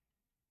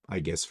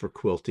guess for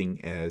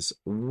quilting as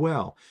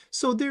well.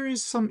 So there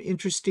is some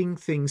interesting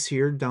things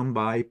here done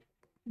by,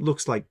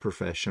 looks like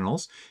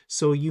professionals.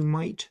 So you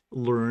might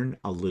learn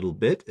a little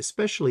bit,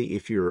 especially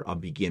if you're a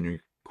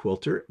beginner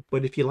quilter.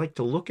 But if you like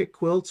to look at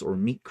quilts or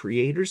meet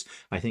creators,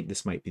 I think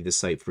this might be the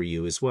site for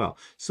you as well.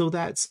 So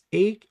that's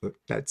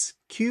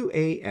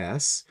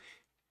QAS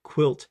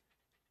Quilt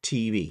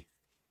TV.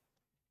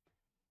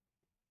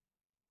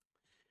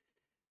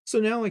 So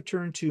now I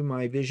turn to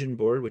my vision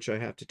board, which I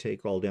have to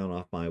take all down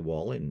off my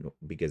wall and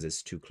because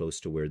it's too close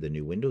to where the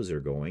new windows are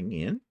going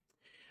in.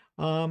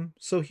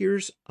 So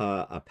here's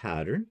a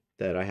pattern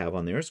that I have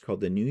on there. It's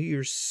called the New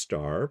Year's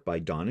Star by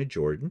Donna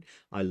Jordan.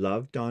 I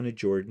love Donna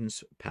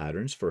Jordan's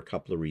patterns for a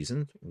couple of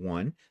reasons.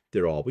 One,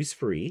 they're always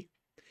free.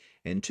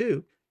 And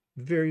two,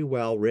 very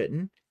well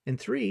written. And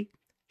three,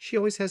 she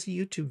always has a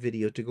YouTube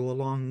video to go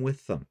along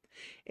with them.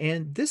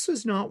 And this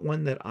was not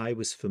one that I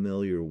was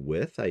familiar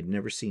with. I'd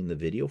never seen the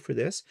video for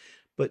this,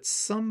 but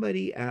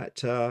somebody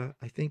at, I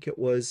think it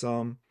was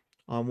on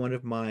one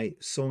of my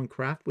Sew and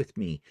Craft with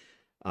Me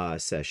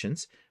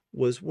sessions,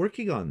 was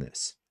working on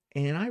this.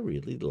 And I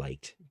really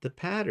liked the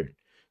pattern.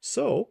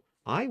 So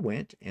I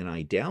went and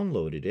I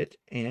downloaded it,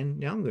 and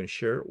now I'm going to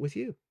share it with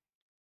you.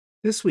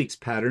 This week's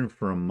pattern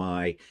from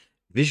my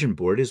vision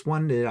board is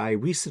one that I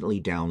recently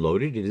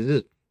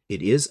downloaded.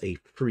 It is a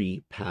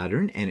free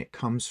pattern, and it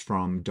comes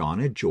from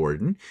Donna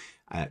Jordan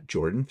at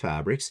Jordan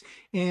Fabrics.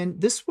 And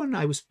this one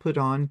I was put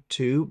on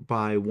to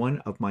by one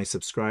of my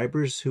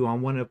subscribers who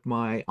on one of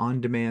my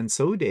on-demand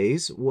sew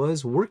days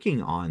was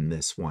working on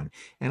this one.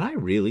 And I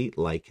really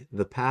like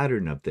the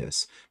pattern of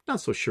this.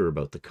 Not so sure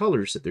about the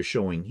colors that they're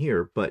showing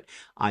here, but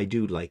I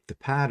do like the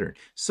pattern.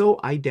 So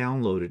I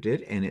downloaded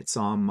it, and it's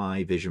on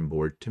my vision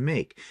board to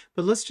make.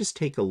 But let's just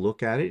take a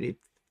look at it.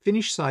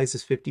 Finished size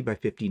is 50 by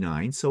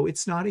 59, so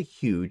it's not a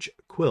huge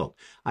quilt.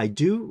 I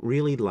do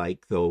really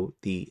like, though,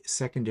 the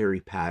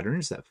secondary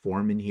patterns that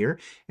form in here,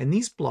 and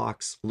these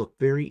blocks look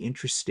very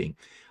interesting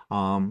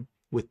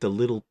with the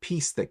little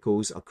piece that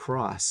goes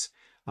across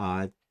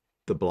the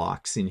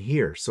blocks in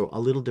here. So a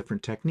little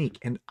different technique,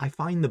 and I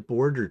find the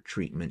border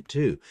treatment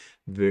too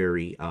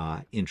very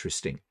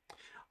interesting.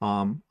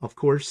 Of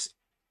course,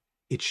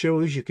 it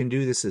shows you can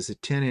do this as a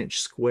 10-inch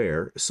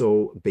square,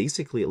 so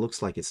basically it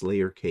looks like it's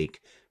layer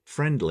cake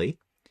friendly.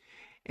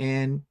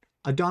 And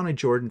a Donna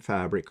Jordan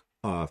fabric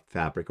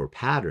or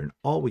pattern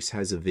always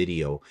has a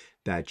video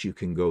that you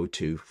can go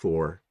to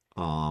for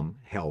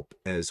help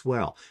as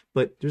well.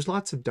 But there's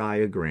lots of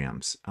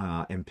diagrams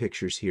and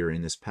pictures here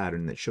in this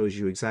pattern that shows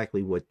you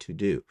exactly what to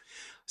do.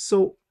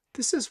 So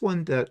this is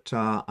one that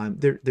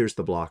there's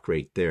the block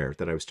right there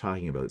that I was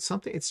talking about.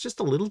 Something, it's just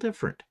a little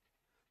different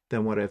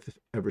than what I've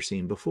ever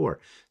seen before.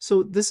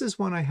 So this is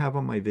one I have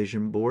on my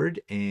vision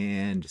board,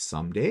 and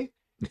someday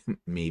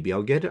maybe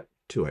I'll get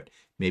to it.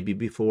 Maybe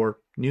before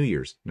New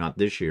Year's, not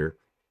this year,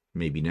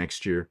 maybe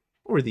next year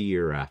or the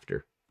year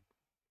after.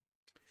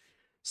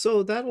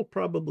 So that'll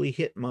probably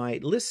hit my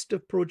list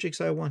of projects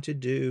I want to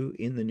do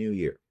in the new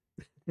year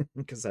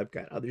because I've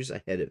got others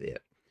ahead of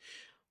it.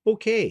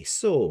 Okay,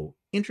 so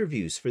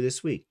interviews for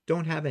this week.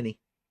 Don't have any.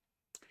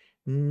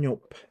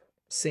 Nope.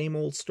 Same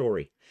old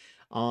story.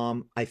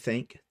 I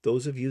thank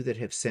those of you that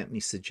have sent me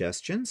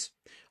suggestions,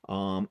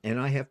 and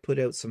I have put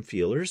out some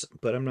feelers,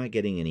 but I'm not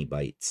getting any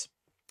bites.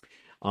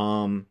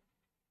 I'm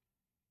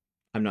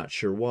not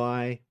sure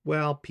why.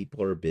 Well,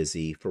 people are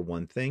busy for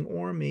one thing,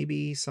 or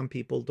maybe some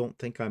people don't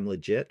think I'm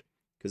legit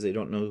because they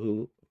don't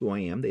know who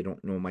I am. They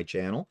don't know my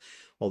channel,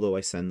 although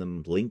I send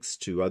them links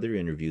to other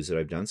interviews that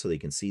I've done so they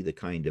can see the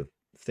kind of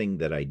thing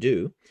that I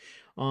do.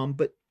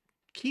 But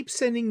keep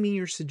sending me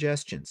your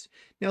suggestions.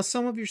 Now,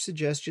 some of your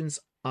suggestions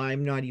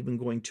I'm not even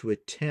going to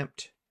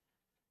attempt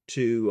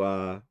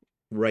to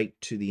write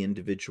to the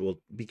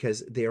individual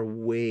because they're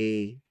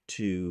way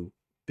too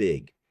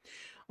big.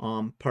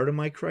 Part of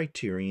my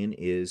criterion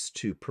is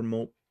to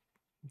promote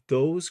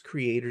those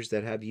creators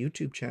that have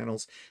YouTube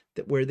channels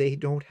that where they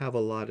don't have a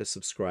lot of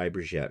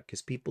subscribers yet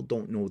because people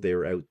don't know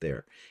they're out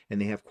there and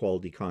they have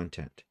quality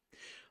content.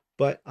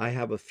 But I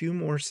have a few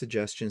more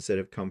suggestions that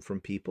have come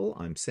from people.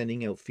 I'm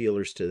sending out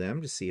feelers to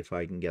them to see if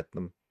I can get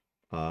them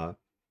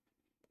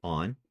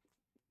on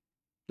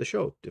the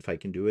show, if I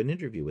can do an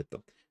interview with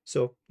them.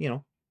 So,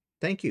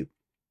 thank you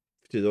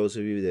to those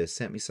of you that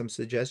sent me some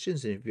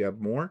suggestions. And if you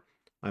have more,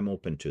 I'm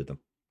open to them.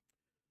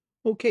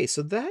 Okay,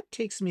 so that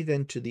takes me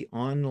then to the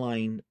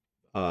online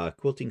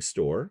quilting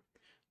store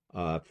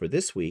for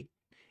this week.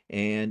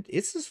 And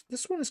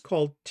this one is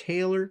called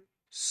Tailor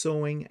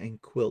Sewing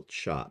and Quilt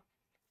Shop.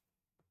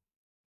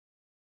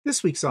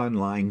 This week's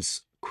online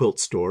quilt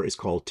store is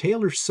called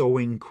Tailor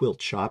Sewing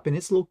Quilt Shop, and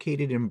it's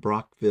located in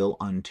Brockville,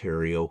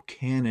 Ontario,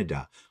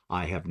 Canada.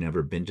 I have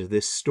never been to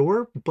this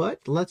store,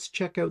 but let's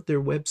check out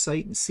their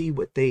website and see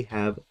what they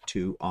have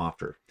to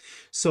offer.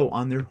 So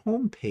on their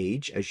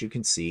homepage, as you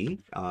can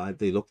see,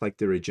 they look like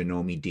they're a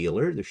Janome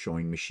dealer. They're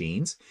showing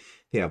machines.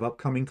 They have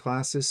upcoming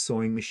classes,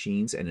 sewing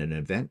machines, and an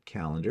event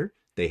calendar.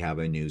 They have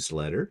a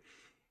newsletter,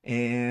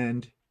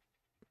 and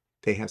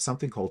they have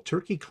something called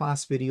Turkey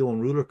Class Video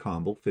and Ruler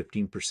Combo,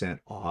 15%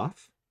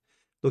 off.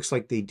 Looks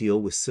like they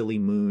deal with Silly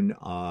Moon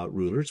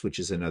rulers, which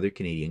is another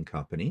Canadian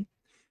company.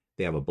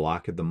 They have a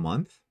block of the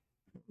month.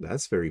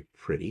 That's very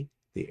pretty.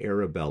 The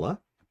Arabella.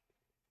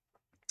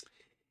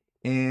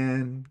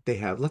 And they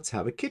have Let's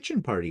Have a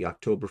Kitchen Party,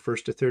 October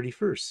 1st to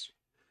 31st.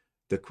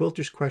 The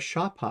Quilter's Quest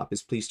Shop Hop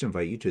is pleased to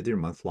invite you to their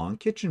month-long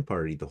kitchen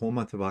party. The whole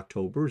month of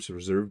October is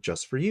reserved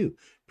just for you.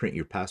 Print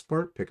your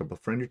passport, pick up a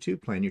friend or two,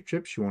 plan your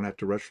trips. You won't have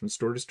to rush from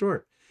store to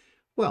store.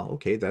 Well,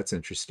 okay, that's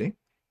interesting.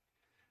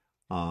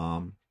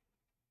 And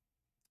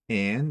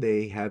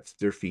they have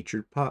their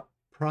featured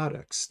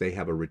products. They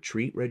have a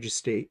retreat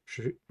registration,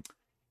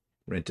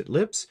 Rented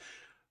Lips,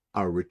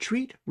 a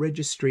retreat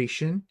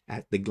registration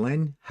at the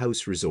Glen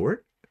House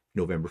Resort,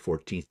 November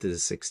 14th to the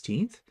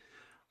 16th.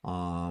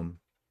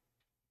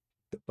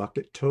 The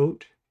bucket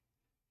tote.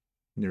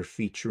 And they're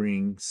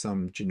featuring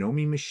some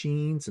Janome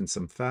machines and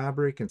some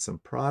fabric and some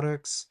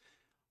products.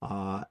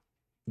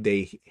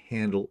 They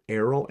handle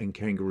arrow and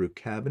kangaroo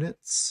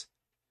cabinets.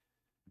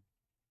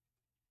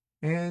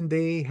 And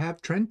they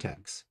have trend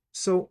techs.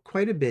 So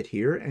quite a bit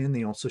here, and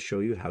they also show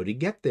you how to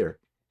get there.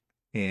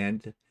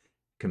 And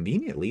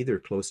conveniently, they're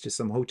close to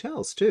some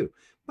hotels too.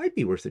 Might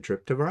be worth a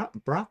trip to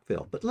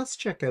Brockville, but let's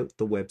check out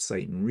the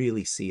website and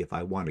really see if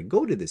I want to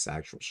go to this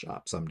actual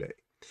shop someday.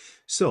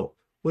 So,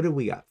 what do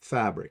we got?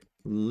 Fabric.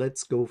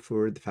 Let's go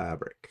for the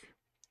fabric.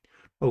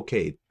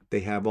 Okay, they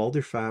have all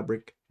their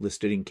fabric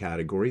listed in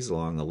categories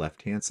along the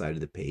left-hand side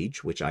of the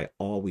page, which I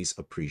always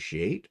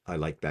appreciate. I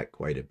like that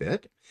quite a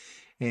bit.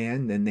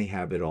 And then they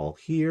have it all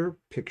here,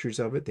 pictures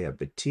of it. They have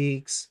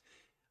batiks.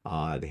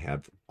 They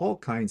have all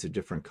kinds of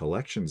different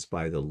collections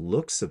by the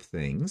looks of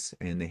things,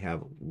 and they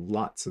have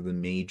lots of the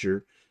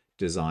major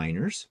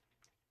designers,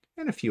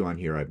 and a few on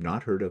here I've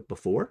not heard of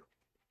before,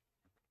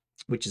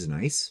 which is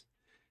nice.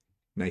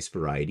 Nice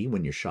variety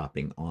when you're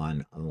shopping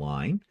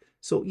online.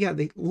 So yeah,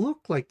 they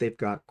look like they've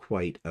got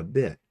quite a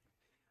bit.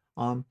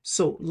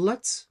 So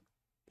let's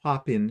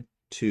pop in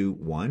to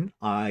one.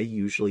 I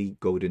usually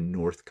go to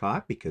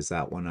Northcott because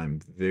that one I'm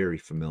very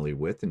familiar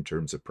with in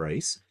terms of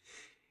price.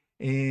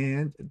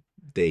 And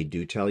they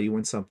do tell you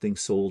when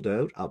something's sold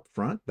out up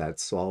front.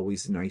 That's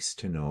always nice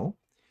to know.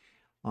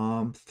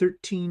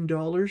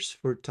 $13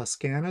 for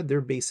Toscana.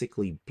 They're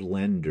basically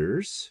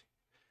blenders.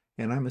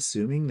 And I'm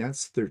assuming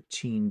that's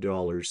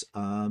 $13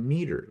 a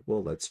meter.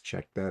 Well, let's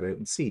check that out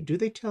and see. Do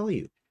they tell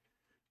you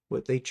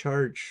what they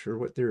charge or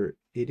what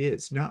it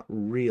is? Not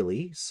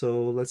really.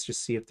 So let's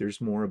just see if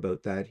there's more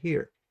about that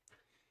here.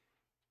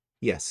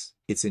 Yes,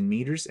 it's in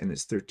meters and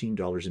it's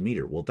 $13 a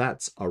meter. Well,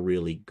 that's a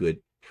really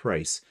good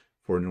price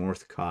for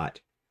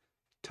Northcott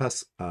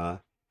Toscana.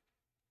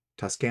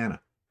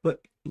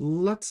 But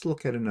let's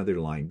look at another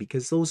line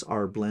because those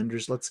are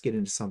blenders. Let's get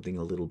into something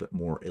a little bit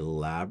more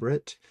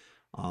elaborate.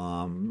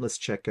 Let's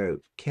check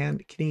out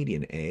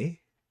Canadian A.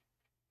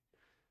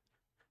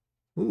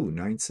 Ooh,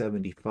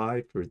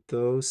 $9.75 for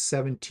those.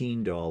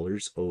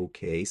 $17.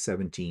 Okay,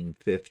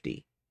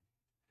 $17.50.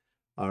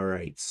 All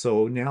right,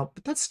 so now,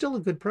 but that's still a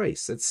good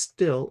price. That's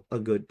still a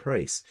good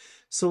price.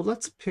 So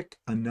let's pick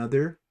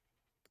another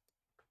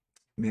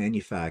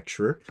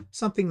manufacturer,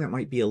 something that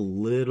might be a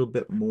little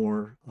bit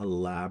more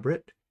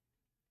elaborate.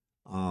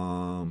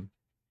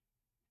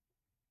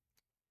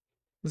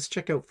 Let's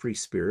check out Free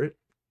Spirit.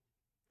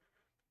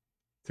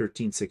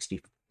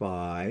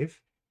 $13.65.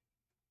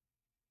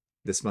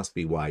 This must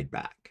be wide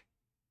back.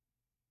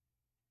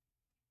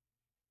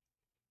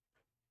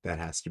 That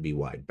has to be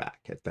wide back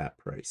at that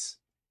price.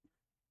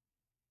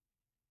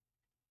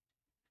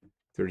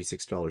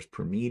 $36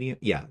 per medium.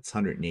 Yeah, it's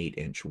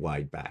 108-inch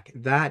wide back.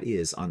 That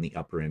is on the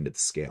upper end of the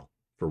scale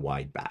for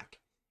wide back.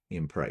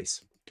 in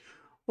price.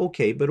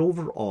 Okay, but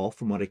overall,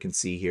 from what I can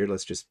see here,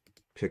 let's just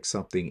pick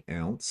something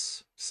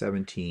else.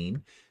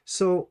 17.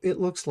 So it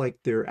looks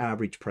like their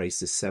average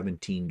price is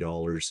 $17,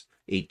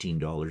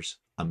 $18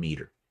 a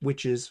meter,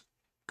 which is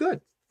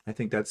good. I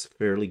think that's a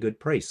fairly good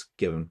price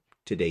given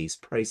today's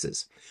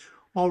prices.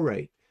 All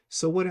right,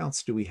 so what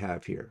else do we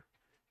have here?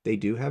 They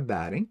do have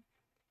batting,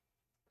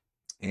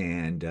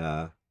 and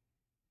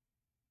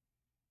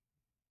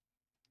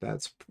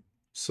that's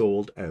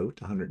sold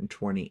out,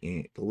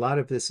 128. A lot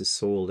of this is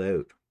sold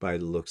out by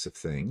the looks of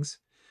things.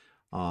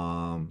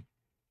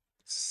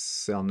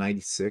 Sell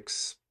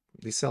 96.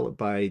 They sell it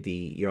by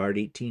the yard,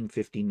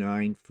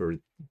 18.59 for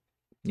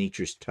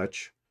Nature's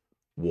Touch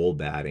wool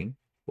batting.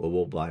 Well,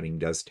 wool batting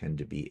does tend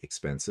to be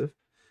expensive.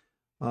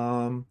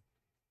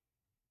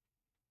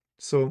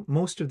 So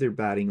most of their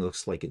batting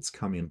looks like it's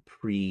come in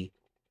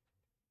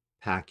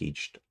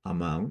pre-packaged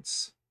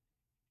amounts.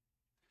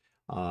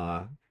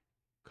 Cotton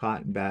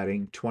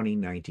batting,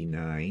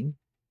 $20.99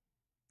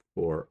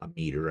 for a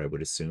meter, I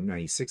would assume,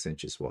 96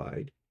 inches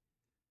wide.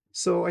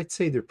 So I'd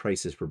say their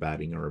prices for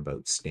batting are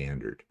about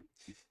standard.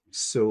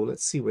 So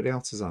let's see what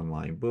else is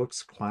online.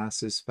 Books,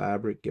 classes,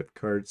 fabric, gift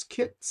cards,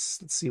 kits.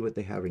 Let's see what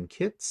they have in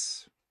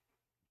kits.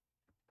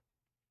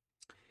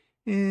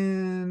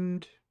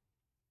 And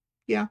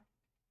yeah,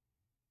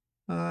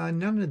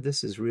 none of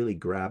this is really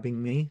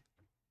grabbing me.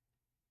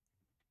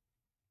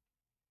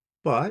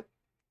 But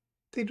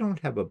they don't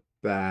have a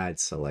bad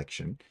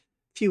selection.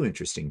 Few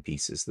interesting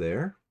pieces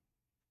there.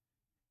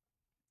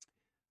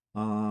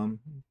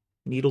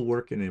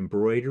 Needlework and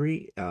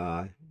embroidery.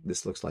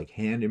 This looks like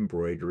hand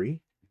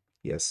embroidery.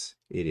 Yes,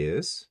 it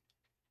is.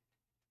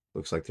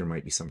 Looks like there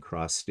might be some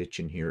cross stitch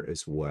in here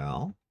as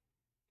well.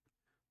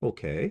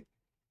 Okay.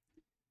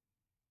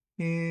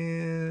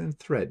 And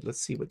thread.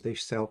 Let's see what they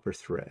sell for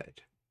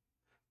thread.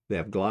 They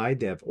have Glide,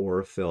 they have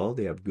Aurifil,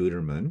 they have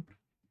Gutermann,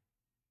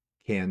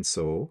 Can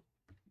Sew.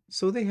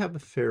 So they have a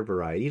fair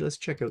variety. Let's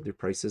check out their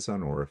prices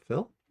on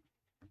Aurifil.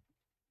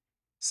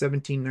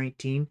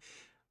 $17.19.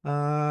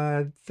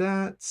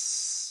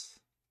 That's,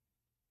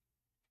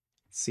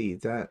 let's see,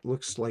 that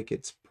looks like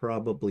it's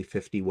probably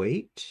 50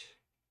 weight.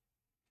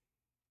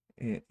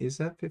 Is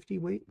that 50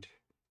 weight?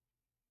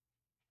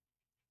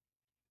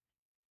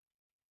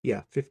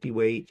 Yeah, 50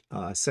 weight,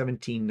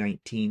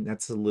 $17.19.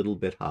 That's a little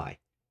bit high.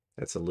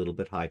 That's a little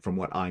bit high from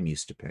what I'm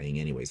used to paying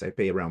anyways. I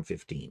pay around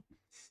 15.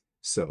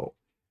 So,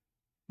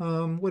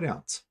 what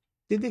else?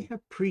 Did they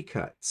have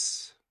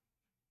pre-cuts?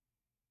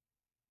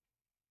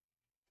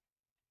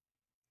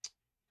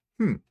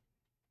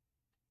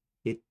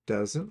 It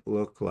doesn't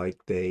look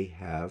like they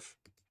have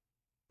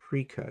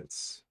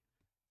pre-cuts.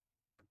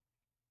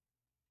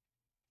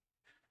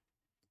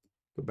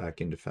 Go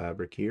back into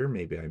fabric here.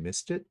 Maybe I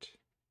missed it.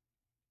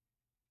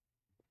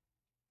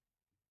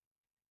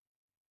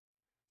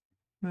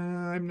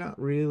 I'm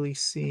not really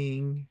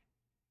seeing.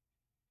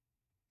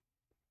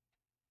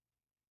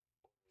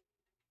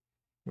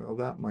 Well,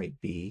 that might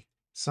be.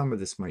 Some of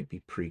this might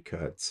be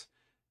pre-cuts.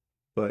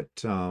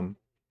 But, oh,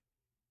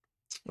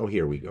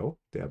 here we go.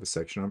 They have a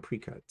section on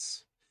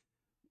pre-cuts.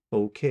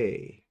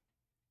 Okay.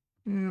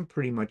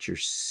 Pretty much your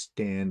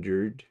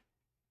standard.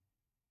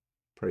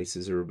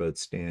 Prices are about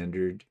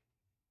standard.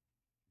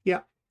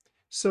 Yeah.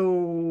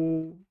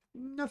 So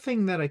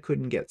nothing that I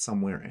couldn't get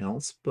somewhere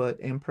else,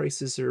 and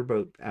prices are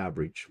about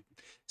average.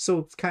 So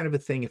it's kind of a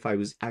thing, if I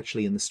was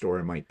actually in the store,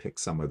 I might pick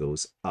some of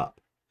those up.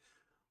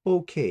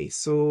 Okay,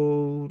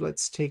 so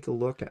let's take a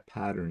look at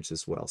patterns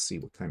as well, see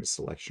what kind of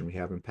selection we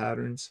have in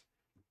patterns.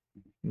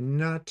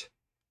 Not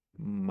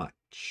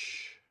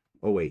much.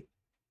 Oh, wait.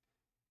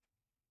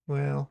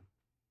 Well,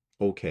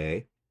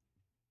 okay.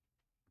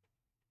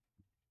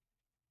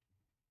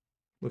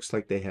 Looks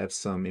like they have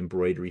some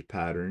embroidery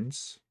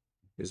patterns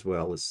as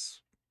well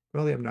as,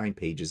 well, they have 9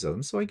 pages of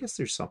them, so I guess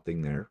there's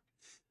something there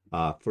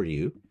for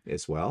you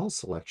as well.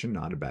 Selection,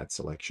 not a bad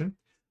selection.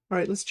 All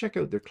right, let's check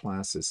out their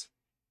classes.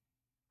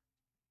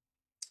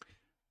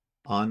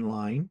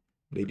 Online,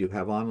 they do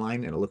have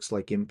online, and it looks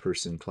like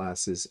in-person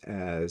classes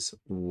as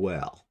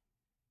well.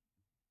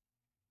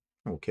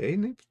 Okay,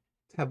 and they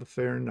have a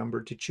fair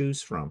number to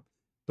choose from.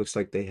 Looks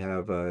like they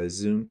have a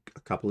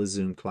couple of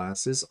Zoom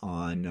classes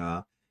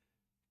on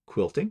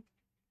quilting.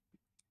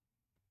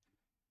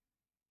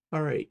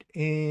 All right,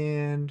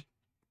 and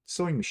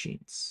sewing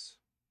machines.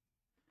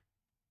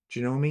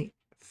 Janome,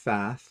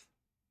 Fath,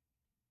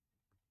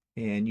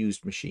 and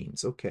used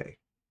machines. Okay,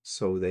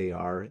 so they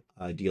are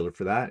a dealer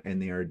for that,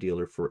 and they are a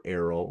dealer for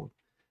Arrow.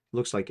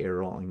 Looks like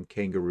Arrow and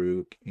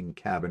Kangaroo and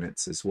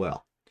cabinets as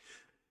well.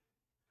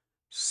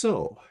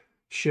 So,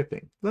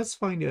 shipping. Let's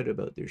find out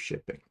about their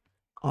shipping.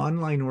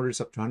 Online orders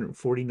up to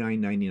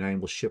 $149.99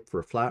 will ship for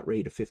a flat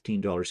rate of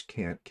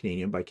 $15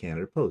 Canadian by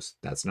Canada Post.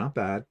 That's not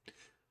bad.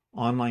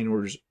 Online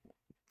orders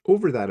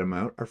over that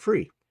amount are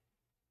free.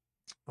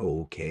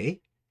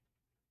 Okay,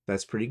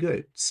 that's pretty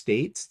good.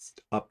 States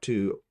up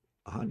to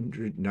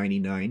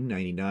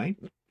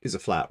 $199.99 is a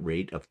flat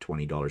rate of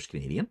 $20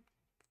 Canadian.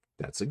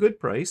 That's a good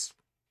price.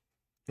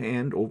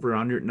 And over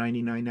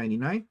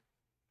 $199.99,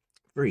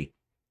 free.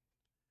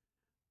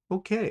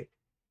 Okay,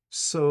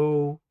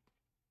 so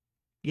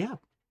yeah,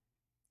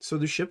 so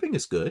the shipping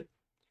is good.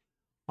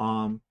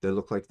 They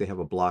look like they have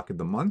a block of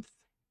the month,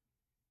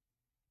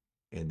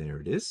 and there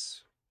it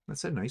is.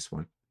 That's a nice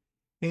one.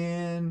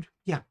 And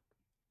yeah,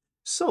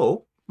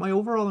 so my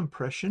overall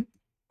impression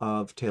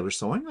of Taylor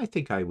Sewing, I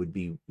think I would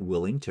be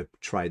willing to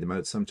try them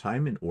out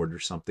sometime and order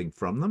something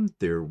from them.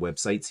 Their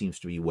website seems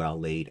to be well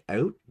laid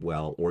out,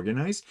 well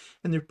organized,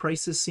 and their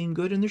prices seem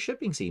good and their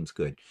shipping seems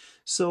good.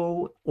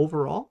 So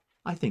overall,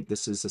 I think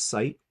this is a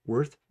site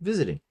worth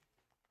visiting.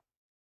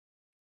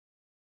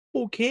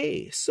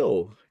 Okay,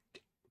 so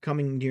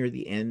coming near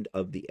the end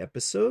of the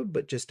episode,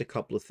 but just a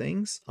couple of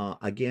things.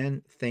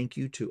 Again, thank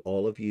you to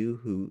all of you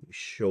who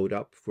showed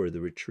up for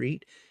the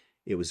retreat.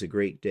 It was a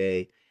great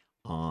day.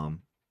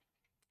 Um,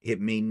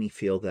 it made me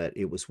feel that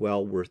it was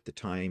well worth the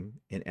time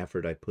and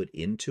effort I put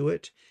into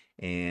it.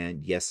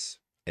 And yes,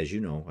 as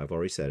you know, I've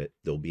already said it,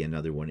 there'll be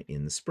another one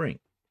in the spring.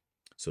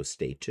 So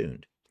stay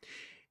tuned.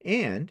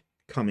 And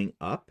coming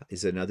up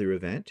is another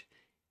event.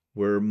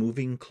 We're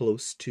moving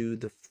close to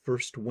the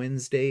first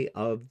Wednesday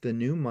of the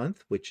new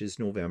month, which is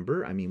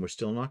November. I mean, we're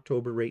still in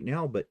October right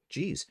now, but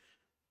geez,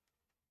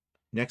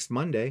 next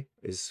Monday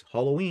is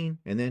Halloween,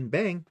 and then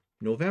bang,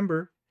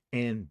 November,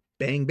 and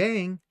bang,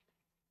 bang,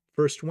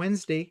 first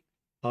Wednesday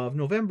of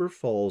November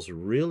falls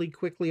really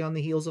quickly on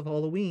the heels of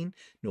Halloween,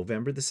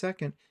 November the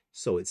 2nd.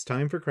 So it's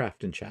time for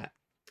Craft and Chat.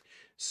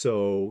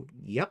 So,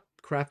 yep,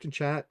 Craft and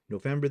Chat,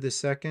 November the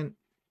 2nd,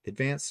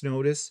 advance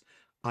notice.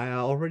 I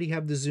already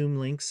have the Zoom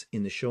links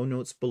in the show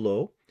notes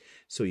below,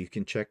 so you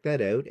can check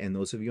that out. And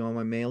those of you on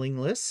my mailing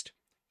list,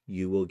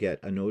 you will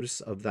get a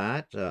notice of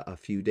that a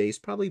few days,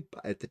 probably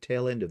at the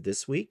tail end of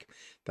this week.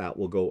 That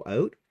will go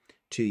out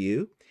to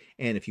you.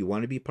 And if you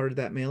want to be part of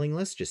that mailing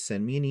list, just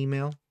send me an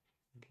email.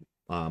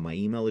 My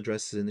email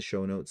address is in the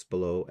show notes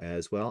below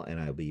as well,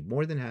 and I'll be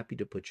more than happy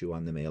to put you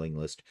on the mailing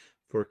list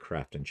for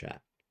Craft and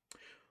Chat.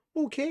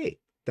 Okay,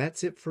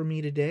 that's it for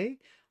me today.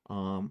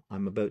 I'm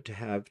about to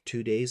have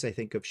 2 days, I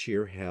think, of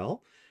sheer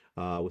hell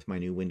with my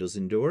new windows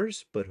and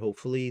doors, but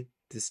hopefully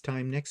this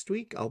time next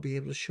week I'll be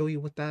able to show you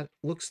what that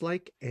looks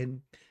like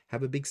and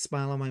have a big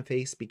smile on my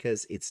face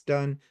because it's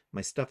done.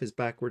 My stuff is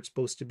back where it's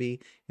supposed to be,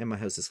 and my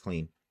house is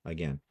clean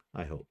again,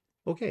 I hope.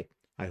 Okay,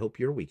 I hope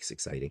your week's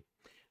exciting.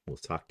 We'll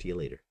talk to you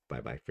later.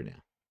 Bye-bye for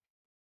now.